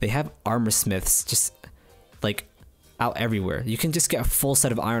they have armor smiths just like out everywhere. You can just get a full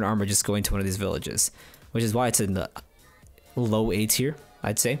set of iron armor just going to one of these villages, which is why it's in the low A tier,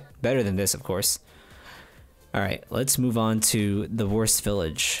 I'd say. Better than this, of course. All right, let's move on to the worst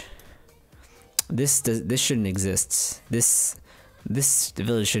village. This shouldn't exist. This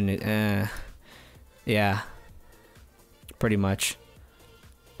village shouldn't. Yeah, pretty much.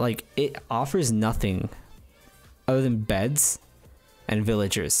 Like, it offers nothing other than beds and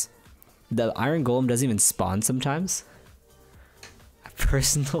villagers. The iron golem doesn't even spawn sometimes.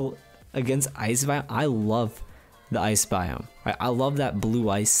 Personal against ice biome, I love the ice biome. Right? I love that blue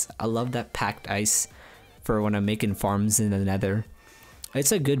ice. I love that packed ice for when I'm making farms in the nether.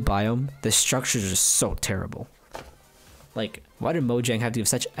 It's a good biome. The structures are so terrible. Like, why did Mojang have to give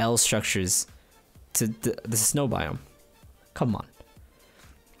such L structures to the snow biome? Come on.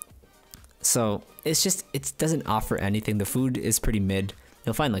 So it's just, it doesn't offer anything. The food is pretty mid.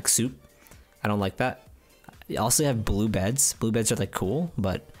 You'll find like soup. I don't like that. You also have blue beds. Blue beds are like cool,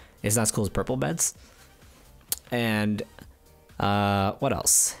 but it's not as cool as purple beds. And what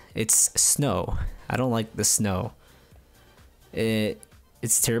else? It's snow. I don't like the snow.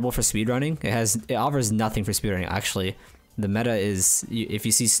 It's terrible for speedrunning. It offers nothing for speedrunning. Actually, the meta is if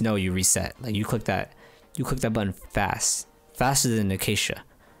you see snow, you reset. Like you click that button faster than Acacia,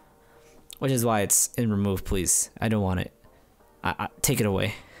 which is why it's in remove. Please, I don't want it. I take it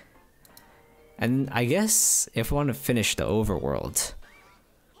away. And I guess if I want to finish the overworld,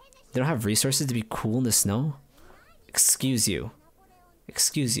 they don't have resources to be cool in the snow. Excuse you.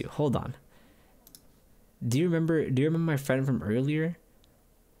 Hold on. Do you remember my friend from earlier?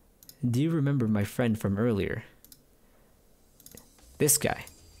 This guy.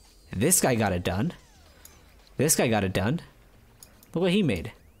 This guy got it done. Look what he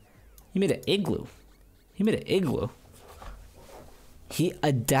made. He made an igloo. He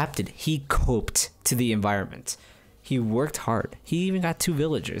adapted. He coped to the environment. He worked hard. He even got 2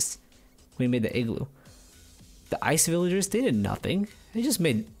 villagers when he made the igloo. The ice villagers, they did nothing. They just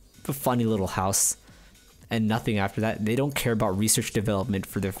made a funny little house and nothing after that. They don't care about research development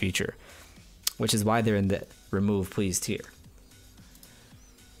for their future, which is why they're in the remove please tier.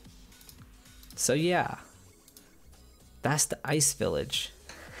 So yeah, that's the ice village.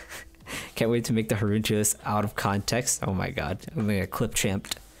 Can't wait to make the Haroon tier list out of context. Oh my god, I'm gonna get clip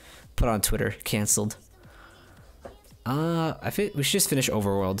champed. Put on Twitter, cancelled. I think we should just finish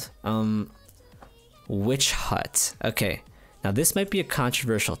overworld. Witch hut. Okay, now this might be a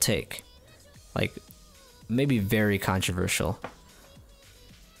controversial take, like maybe very controversial.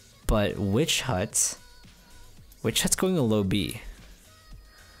 But witch hut's going a low B.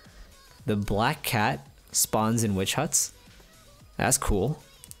 The black cat spawns in witch huts. That's cool.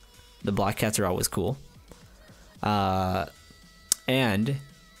 The black cats are always cool. And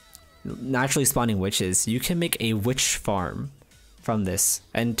naturally spawning witches, you can make a witch farm from this.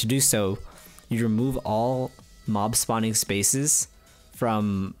 And to do so, you remove all mob spawning spaces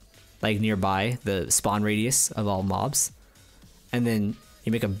from like nearby the spawn radius of all mobs. And then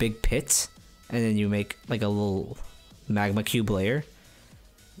you make a big pit, and then you make like a little magma cube layer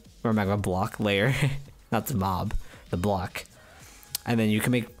or magma block layer, not the mob, the block. And then you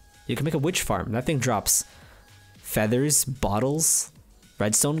can make a witch farm. That thing drops feathers, bottles,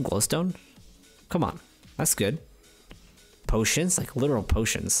 redstone, glowstone. Come on, that's good. Potions, like literal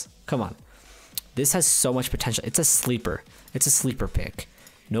potions. Come on. This has so much potential. It's a sleeper. It's a sleeper pick.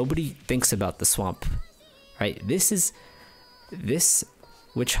 Nobody thinks about the swamp, right? This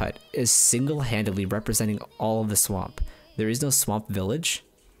witch hut is single-handedly representing all of the swamp. There is no swamp village.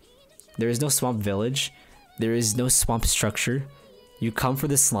 There is no swamp village. There is no swamp structure. You come for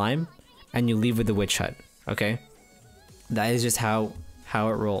the slime and you leave with the witch hut, okay? That is just how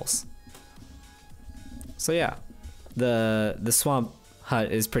it rolls. So yeah, the swamp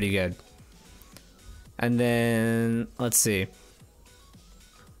hut is pretty good. And then let's see.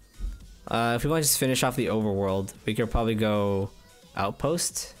 If we want to just finish off the overworld, we could probably go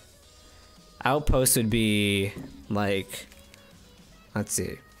outpost. Outpost would be like, let's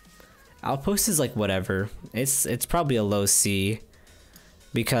see. Outpost is like whatever. It's probably a low C,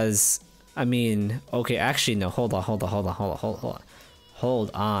 because I mean, okay, actually no, hold on.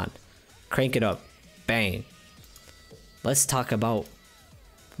 Crank it up. Bang. Let's talk about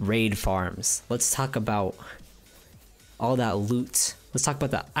raid farms. Let's talk about all that loot. Let's talk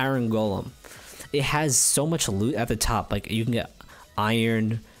about the iron golem. It has so much loot at the top. Like you can get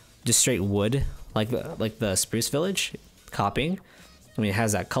iron, just straight wood, like the spruce village, copying. I mean, it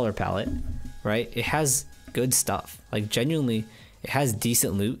has that color palette, right? It has good stuff. Like genuinely, it has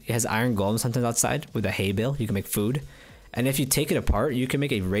decent loot. It has iron golem sometimes outside with a hay bale. You can make food, and if you take it apart, you can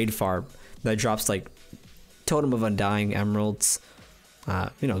make a raid farm that drops like totem of undying, emeralds,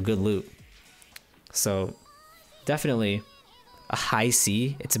 you know, good loot. So definitely a high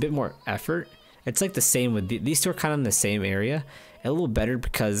C. It's a bit more effort. It's like the same with these two are kind of in the same area. A little better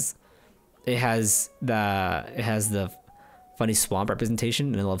because it has the funny swamp representation,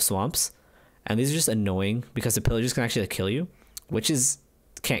 and I love swamps. And these are just annoying because the pillagers can actually like, kill you. Witches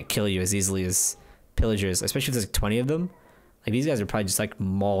can't kill you as easily as pillagers, especially if there's like 20 of them. Like these guys are probably just like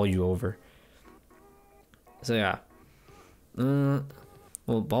maul you over. So yeah. Well,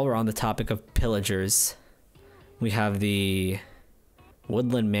 while we're on the topic of pillagers, we have the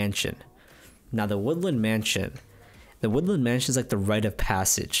Woodland Mansion. Now the Woodland Mansion is like the rite of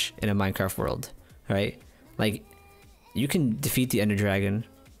passage in a Minecraft world, right? Like you can defeat the Ender Dragon,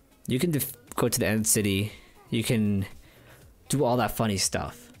 you can go to the End City, you can do all that funny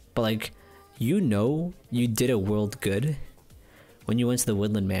stuff, but like, you know, you did a world good when you went to the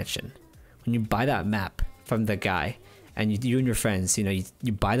Woodland Mansion. When you buy that map from the guy, and you and your friends, you know,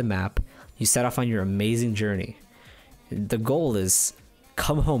 you buy the map, you set off on your amazing journey. The goal is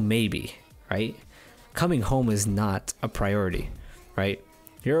come home maybe, right? Coming home is not a priority, right?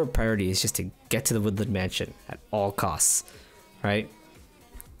 Your priority is just to get to the Woodland Mansion at all costs, right?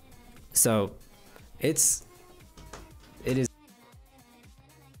 So it is.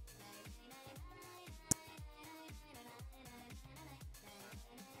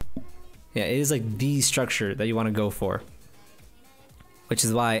 Yeah, it is like the structure that you want to go for. Which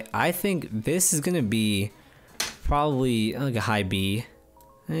is why I think this is going to be probably like a high B.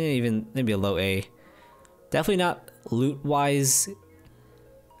 Even maybe a low A. Definitely not loot-wise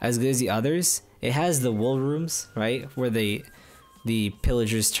as good as the others. It has the wool rooms, right? Where the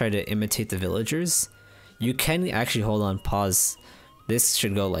pillagers try to imitate the villagers. You can actually, hold on, pause. This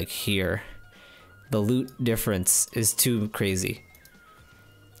should go like here. The loot difference is too crazy.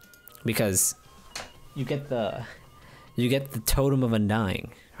 Because you get the totem of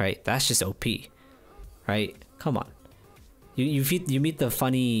undying, right? That's just OP, right? Come on. You meet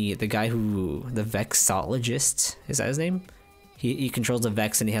the guy who, the Vexologist, is that his name? He controls the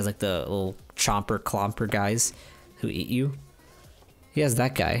Vex, and he has like the little clomper guys who eat you. He has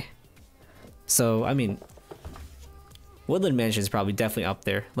that guy. So I mean, Woodland Mansion is probably definitely up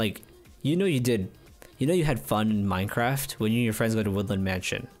there. Like, you had fun in Minecraft when you and your friends go to Woodland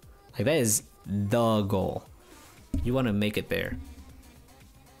Mansion. Like, that is the goal. You want to make it there.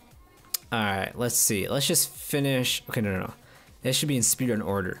 Alright, let's see. Let's just finish. Okay, no. It should be in speedrun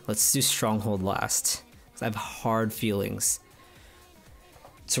order. Let's do Stronghold last, because I have hard feelings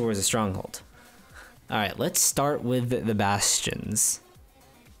towards a Stronghold. Alright, let's start with the Bastions.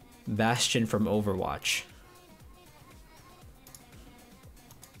 Bastion from Overwatch.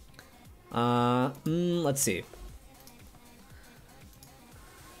 Let's see.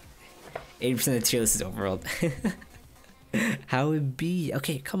 80% of the tier list is overworld. How would it be?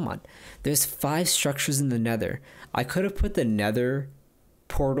 Okay, come on. There's 5 structures in the Nether. I could have put the Nether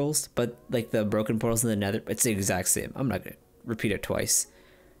portals, but like the broken portals in the Nether, it's the exact same. I'm not gonna repeat it twice.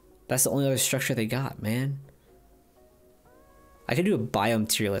 That's the only other structure they got, man. I could do a biome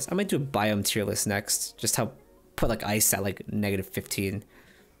tier list. I might do a biome tier list next. Just how put like ice at like -15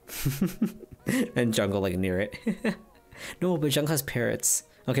 and jungle like near it. No, but jungle has parrots.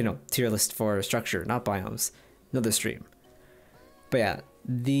 Okay, no, tier list for structure, not biomes. Another stream. But yeah,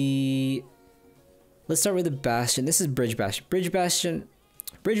 let's start with the Bastion. This is Bridge Bastion.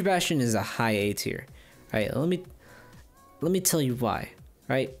 Bridge Bastion is a high A tier. Alright, let me tell you why.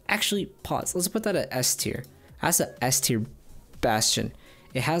 Right? Actually, pause. Let's put that at S tier. That's a S tier Bastion.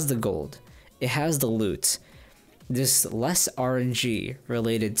 It has the gold. It has the loot. There's less RNG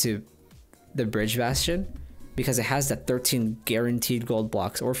related to the Bridge Bastion because it has that 13 guaranteed gold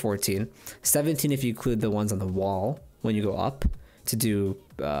blocks, or 14. 17 if you include the ones on the wall when you go up to do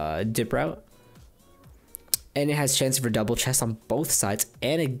dip route. And it has chance for double chest on both sides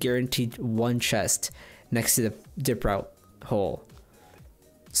and a guaranteed 1 chest next to the dip route hole.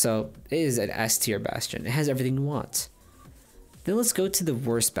 So it is an S tier Bastion. It has everything you want. Then let's go to the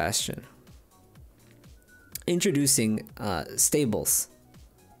worst Bastion. Introducing stables.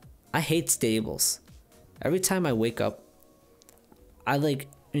 I hate stables. Every time I wake up, I like,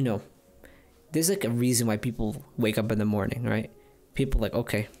 you know, there's like a reason why people wake up in the morning, right? People like,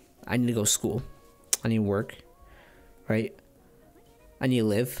 okay, I need to go to school. I need to work, right? I need to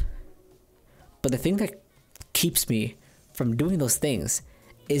live. But the thing that keeps me from doing those things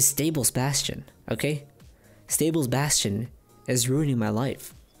is Stables Bastion, okay? Stables Bastion is ruining my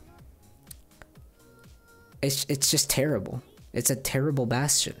life. It's just terrible. It's a terrible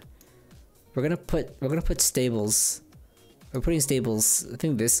Bastion. We're gonna put stables. We're putting stables. I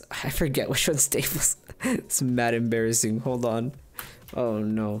think this. I forget which one's stables. It's mad embarrassing. Hold on. Oh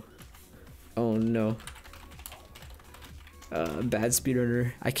no. Oh no. Bad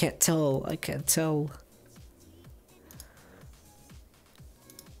speedrunner. I can't tell. I can't tell.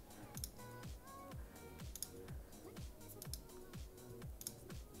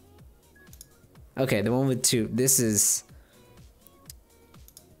 Okay, the one with 2. This is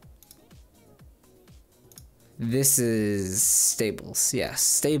stables. Yes,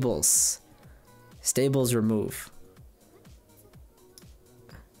 stables. Stables remove.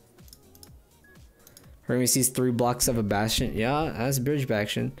 When he sees 3 blocks of a Bastion. Yeah, that's Bridge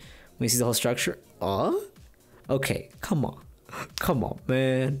Bastion. When he sees the whole structure. Okay, come on. Come on,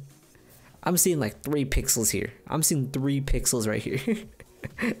 man. I'm seeing like 3 pixels here. I'm seeing 3 pixels right here.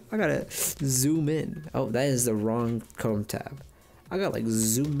 I gotta zoom in. Oh, that is the wrong Chrome tab. I gotta like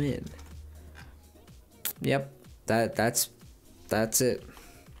zoom in. Yep, that's it.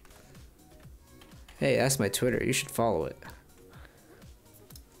 Hey, that's my Twitter. You should follow it.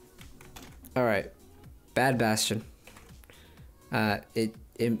 All right, bad Bastion. It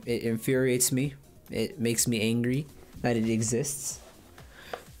infuriates me. It makes me angry that it exists.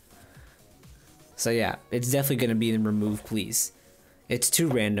 So yeah, it's definitely gonna be in remove, please. It's too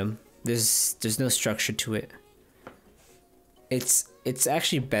random. There's no structure to it. It's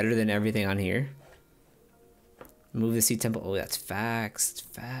actually better than everything on here. Move the sea temple. Oh, that's facts. It's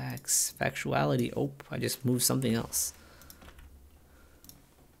facts. Factuality. Oh, I just moved something else.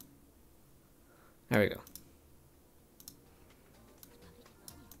 There we go.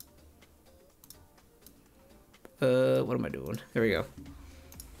 What am I doing? There we go.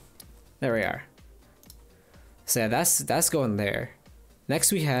 There we are. So yeah, that's going there.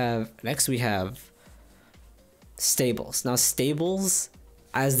 Next we have stables. Now stables,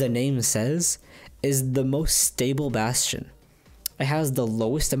 as the name says, is the most stable Bastion. It has the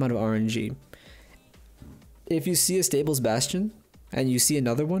lowest amount of RNG. If you see a stables Bastion and you see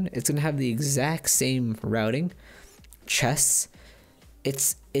another one, it's gonna have the exact same routing, chests.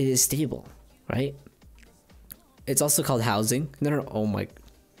 It is stable, right? It's also called housing. No. Oh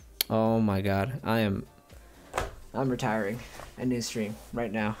my god. I'm retiring. End of stream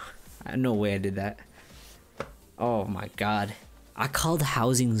right now. No way I did that. Oh my god. I called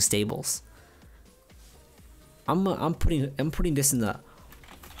housing stables. I'm putting this in the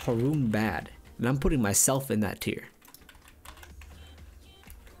Haroon bad, and I'm putting myself in that tier.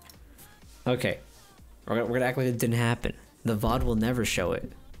 Okay, we're gonna act like it didn't happen. The VOD will never show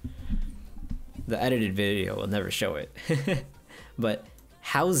it. The edited video will never show it. But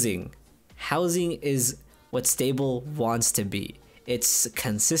housing is what stable wants to be. It's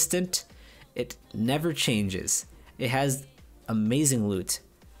consistent. It never changes. It has amazing loot.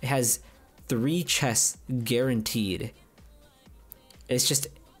 It has 3 chests guaranteed. It's just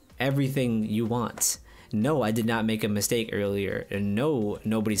everything you want. No, I did not make a mistake earlier. And no,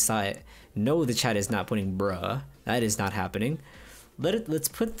 nobody saw it. No, the chat is not putting bruh. That is not happening. Let's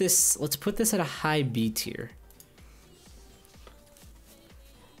put this at a high B tier.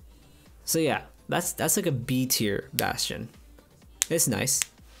 So yeah, that's like a B tier Bastion. It's nice.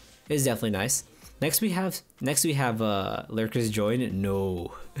 It's definitely nice. Next we have lurkers join.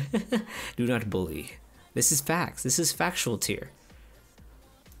 No. Do not bully. This is facts. This is factual tier.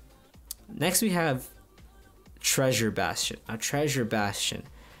 Next we have Treasure Bastion. A Treasure Bastion.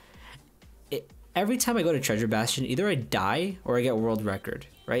 Every time I go to Treasure Bastion, either I die or I get world record,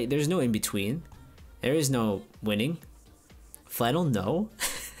 right? There's no in between. There is no winning. Flannel, no.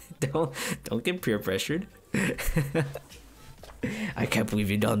 don't get peer pressured. I can't believe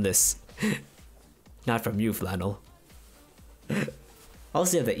you've done this. Not from you, Flannel.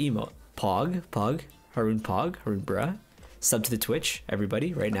 Also, you have the emote. Pog, Haroon bruh. Sub to the Twitch,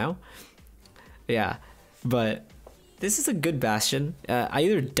 everybody, right now. Yeah, but this is a good Bastion. I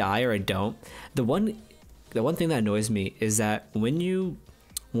either die or I don't. The one thing that annoys me is that when you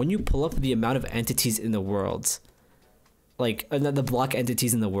pull up the amount of entities in the world, like the block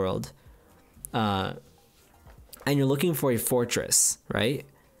entities in the world, and you're looking for a fortress, right?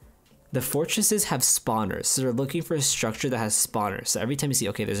 The fortresses have spawners, so they're looking for a structure that has spawners. So every time you see,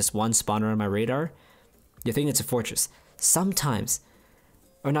 okay, there's this one spawner on my radar, you think it's a fortress. Sometimes,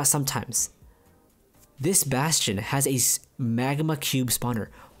 or not sometimes, this Bastion has a magma cube spawner.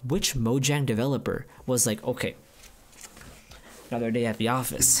 Which Mojang developer was like, okay, another day at the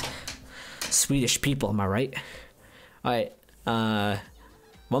office. Swedish people, am I right? Alright,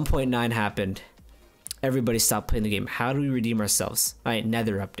 1.9 happened. Everybody stopped playing the game. How do we redeem ourselves? Alright,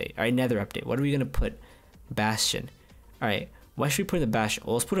 Nether update. Alright, Nether update. What are we gonna put? Bastion. Alright, why should we put in the Bastion?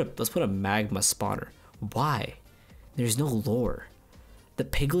 Well, let's put a magma spawner. Why? There's no lore. The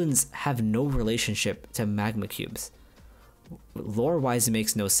piglins have no relationship to magma cubes. Lore wise, it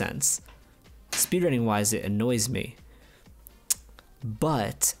makes no sense. Speedrunning wise, it annoys me.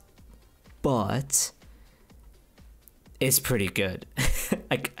 But it's pretty good.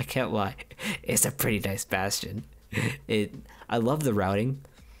 I can't lie. It's a pretty nice Bastion. I love the routing.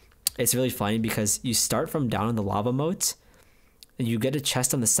 It's really funny because you start from down in the lava moat and you get a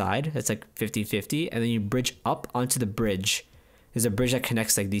chest on the side that's like 50-50, and then you bridge up onto the bridge. There's a bridge that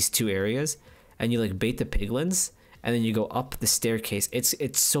connects like these two areas, and you like bait the piglins, and then you go up the staircase.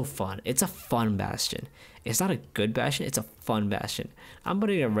 It's so fun. It's a fun Bastion. It's not a good Bastion, it's a fun Bastion. I'm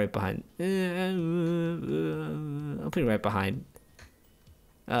putting it right behind. I'm putting it right behind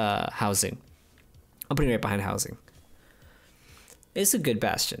housing. I'm putting it right behind housing. It's a good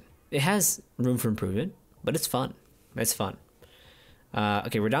Bastion. It has room for improvement, but it's fun. It's fun.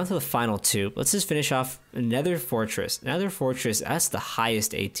 Okay, we're down to the final two. Let's just finish off Nether Fortress. Nether Fortress, that's the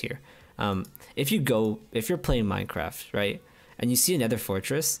highest A tier. If you're playing Minecraft, right, and you see a Nether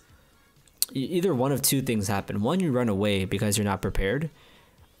Fortress, either one of two things happen. One, you run away because you're not prepared,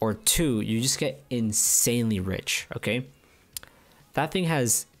 or two, you just get insanely rich, okay? That thing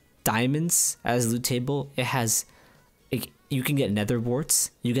has diamonds as loot table. It has, you can get nether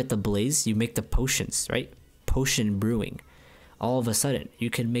warts, you get the blaze, you make the potions, right? Potion brewing. All of a sudden, you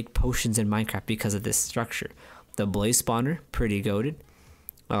can make potions in Minecraft because of this structure. The blaze spawner, pretty goated.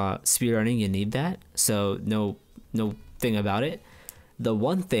 Speedrunning, you need that, so no thing about it. The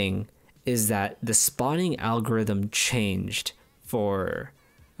one thing is that the spawning algorithm changed for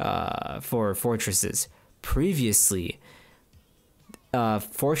fortresses. Previously,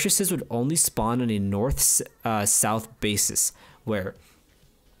 fortresses would only spawn on a north-south basis, where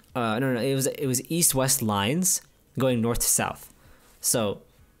no, it was east-west lines going north to south. So,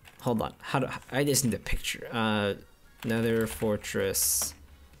 hold on. I just need a picture. Nether fortress.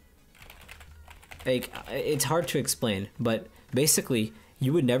 Like, it's hard to explain, but basically,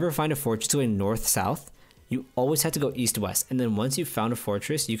 you would never find a fortress going north-south. You always had to go east-west, and then once you found a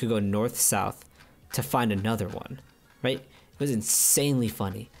fortress, you could go north-south to find another one, right? It was insanely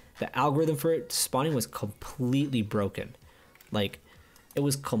funny. The algorithm for it spawning was completely broken. Like, it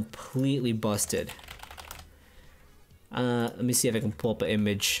was completely busted. Let me see if I can pull up an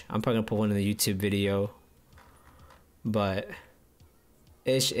image. I'm probably gonna put one in the YouTube video, but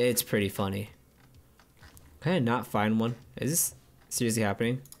it's pretty funny. Can I not find one? Is this seriously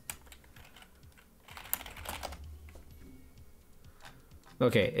happening?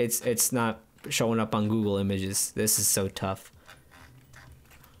 Okay, it's not showing up on Google Images. This is so tough.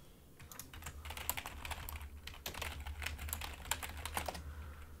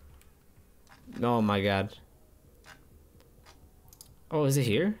 Oh my god. Oh, is it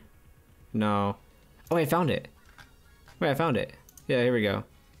here? No. Oh, I found it. Wait, I found it. Yeah, here we go.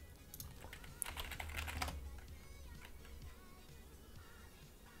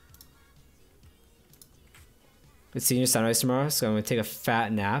 It's senior sunrise tomorrow, so I'm gonna take a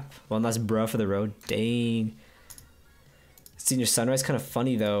fat nap. One last bro for the road. Dang. Senior sunrise kind of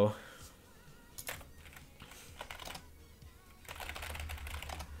funny though.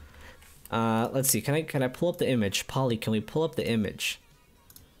 Let's see. Can I pull up the image? Polly, can we pull up the image?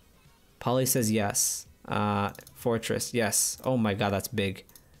 Polly says yes. Fortress, yes. Oh my god, that's big.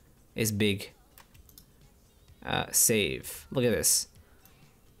 It's big. Save. Look at this.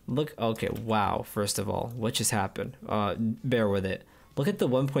 Look, okay, wow, first of all, what just happened? Bear with it. Look at the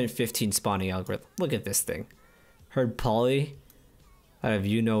 1.15 spawning algorithm. Look at this thing. Heard Polly out of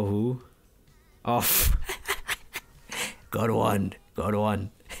you know who. Oh, good one, good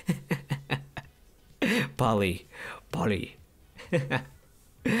one. Polly.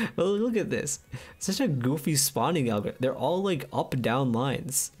 Oh, look at this. Such a goofy spawning algorithm. They're all like up down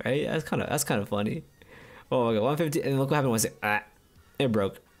lines, right? That's kind of funny. Oh my god, 150, and look what happened once it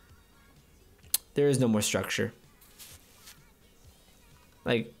broke. There is no more structure.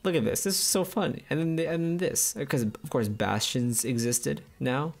 Like, look at this. This is so fun. And then this, because of course bastions existed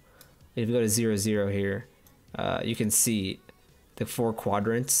now. If you go to 0, here, you can see the 4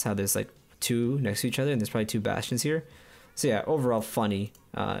 quadrants. How there's like 2 next to each other, and there's probably 2 bastions here. So yeah, overall funny.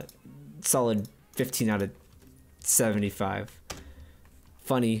 Solid 15 out of 75.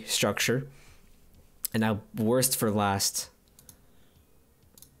 Funny structure. And now worst for last.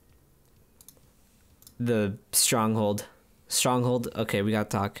 The stronghold. Stronghold, okay, we gotta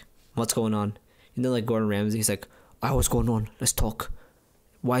talk. What's going on? You know, like Gordon Ramsay, he's like, "Ah, what's going on? Let's talk.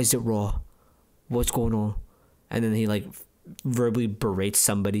 Why is it raw? What's going on?" And then he like verbally berates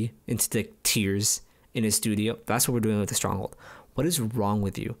somebody into like tears in his studio. That's what we're doing with the stronghold. What is wrong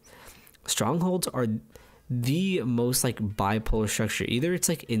with you? Strongholds are the most like bipolar structure. Either it's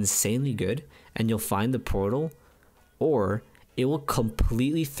like insanely good and you'll find the portal, or it will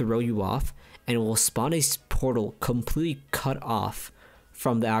completely throw you off and it will spawn a portal completely cut off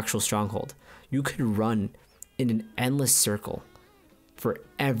from the actual stronghold. You could run in an endless circle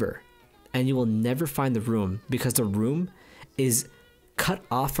forever and you will never find the room because the room is cut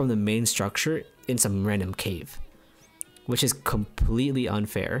off from the main structure in some random cave, which is completely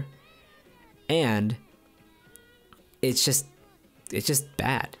unfair, and it's just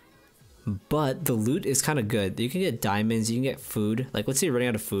bad. But the loot is kind of good. You can get diamonds, you can get food. Like, let's say you're running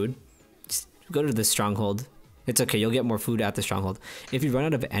out of food, just go to the stronghold. It's okay, you'll get more food at the stronghold. If you run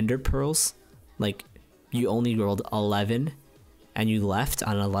out of ender pearls, like you only rolled 11 and you left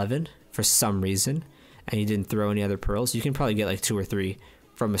on 11 for some reason and you didn't throw any other pearls, you can probably get like 2 or 3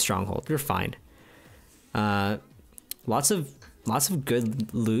 from a stronghold. You're fine. Lots of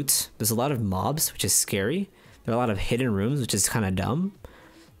good loot. There's a lot of mobs, which is scary. There are a lot of hidden rooms, which is kind of dumb.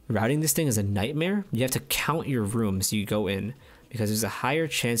 Routing this thing is a nightmare. You have to count your rooms you go in because there's a higher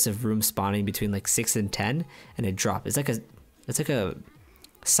chance of room spawning between like 6 and 10 and it drop. It's like a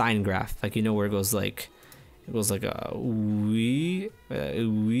sine graph, like, you know, where it goes like a we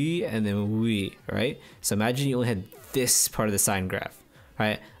and then we, right? So imagine you only had this part of the sine graph,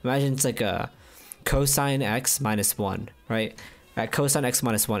 right? Imagine it's like a cosine x minus 1, right? At cosine x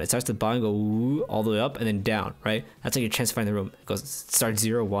minus 1, it starts to bottom, go woo, all the way up and then down, right? That's like your chance to find the room. It goes, starts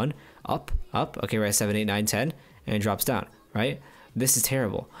 0, 1, up, okay, we're at 7, 8, 9, 10, and it drops down, right? This is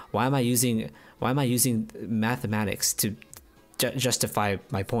terrible. Why am I using mathematics to justify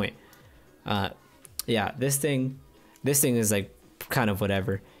my point? Yeah, this thing is like kind of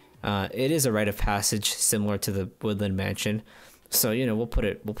whatever. It is a rite of passage similar to the Woodland Mansion. So, you know, we'll put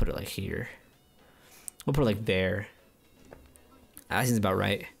it like here. We'll put it like there. That seems about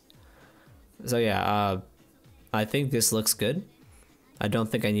right. So yeah, I think this looks good. I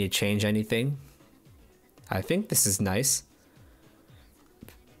don't think I need to change anything. I think this is nice.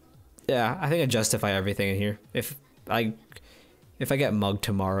 Yeah, I think I justify everything in here. If I get mugged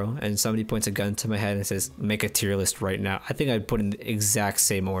tomorrow and somebody points a gun to my head and says, "Make a tier list right now," I think I'd put in the exact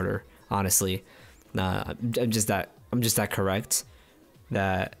same order, honestly. I'm just that correct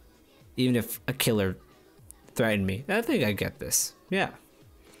that even if a killer threatened me, I think I get this. Yeah,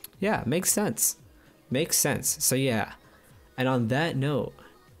 makes sense. So yeah, and on that note,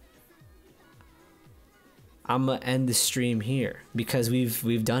 I'm gonna end the stream here because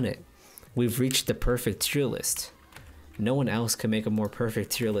we've done it. We've reached the perfect tier list. No one else can make a more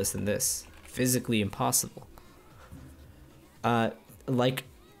perfect tier list than this. Physically impossible. Like,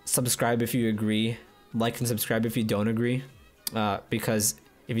 subscribe if you agree. Like and subscribe if you don't agree. Because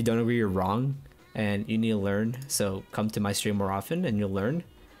if you don't agree, you're wrong. And you need to learn. So come to my stream more often and you'll learn.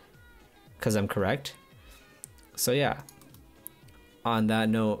 Because I'm correct. So yeah. On that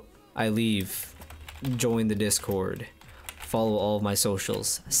note, I leave. Join the Discord. Follow all of my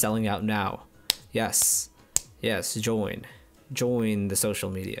socials. Selling out now. Yes, join the social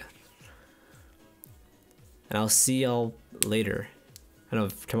media. And I'll see y'all later. I know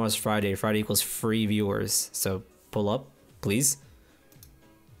tomorrow's Friday. Friday equals free viewers. So pull up, please.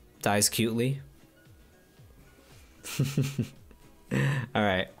 dies cutely.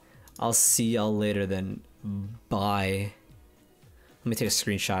 Alright. I'll see y'all later then. Bye. Let me take a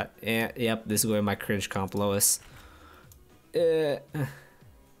screenshot. Yep, this is where my cringe comp Lois. I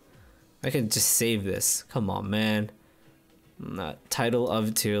can just save this. Come on, man. Title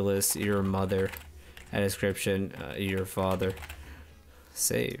of tier list, your mother. And description, your father.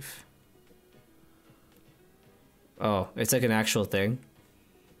 Save. Oh, it's like an actual thing.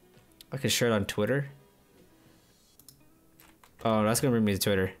 I can share it on Twitter. Oh, that's gonna bring me to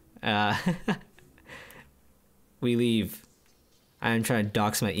Twitter. We leave. I'm trying to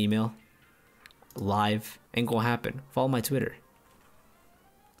dox my email. Live. Ain't gonna happen. Follow my Twitter.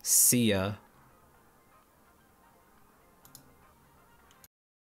 See ya.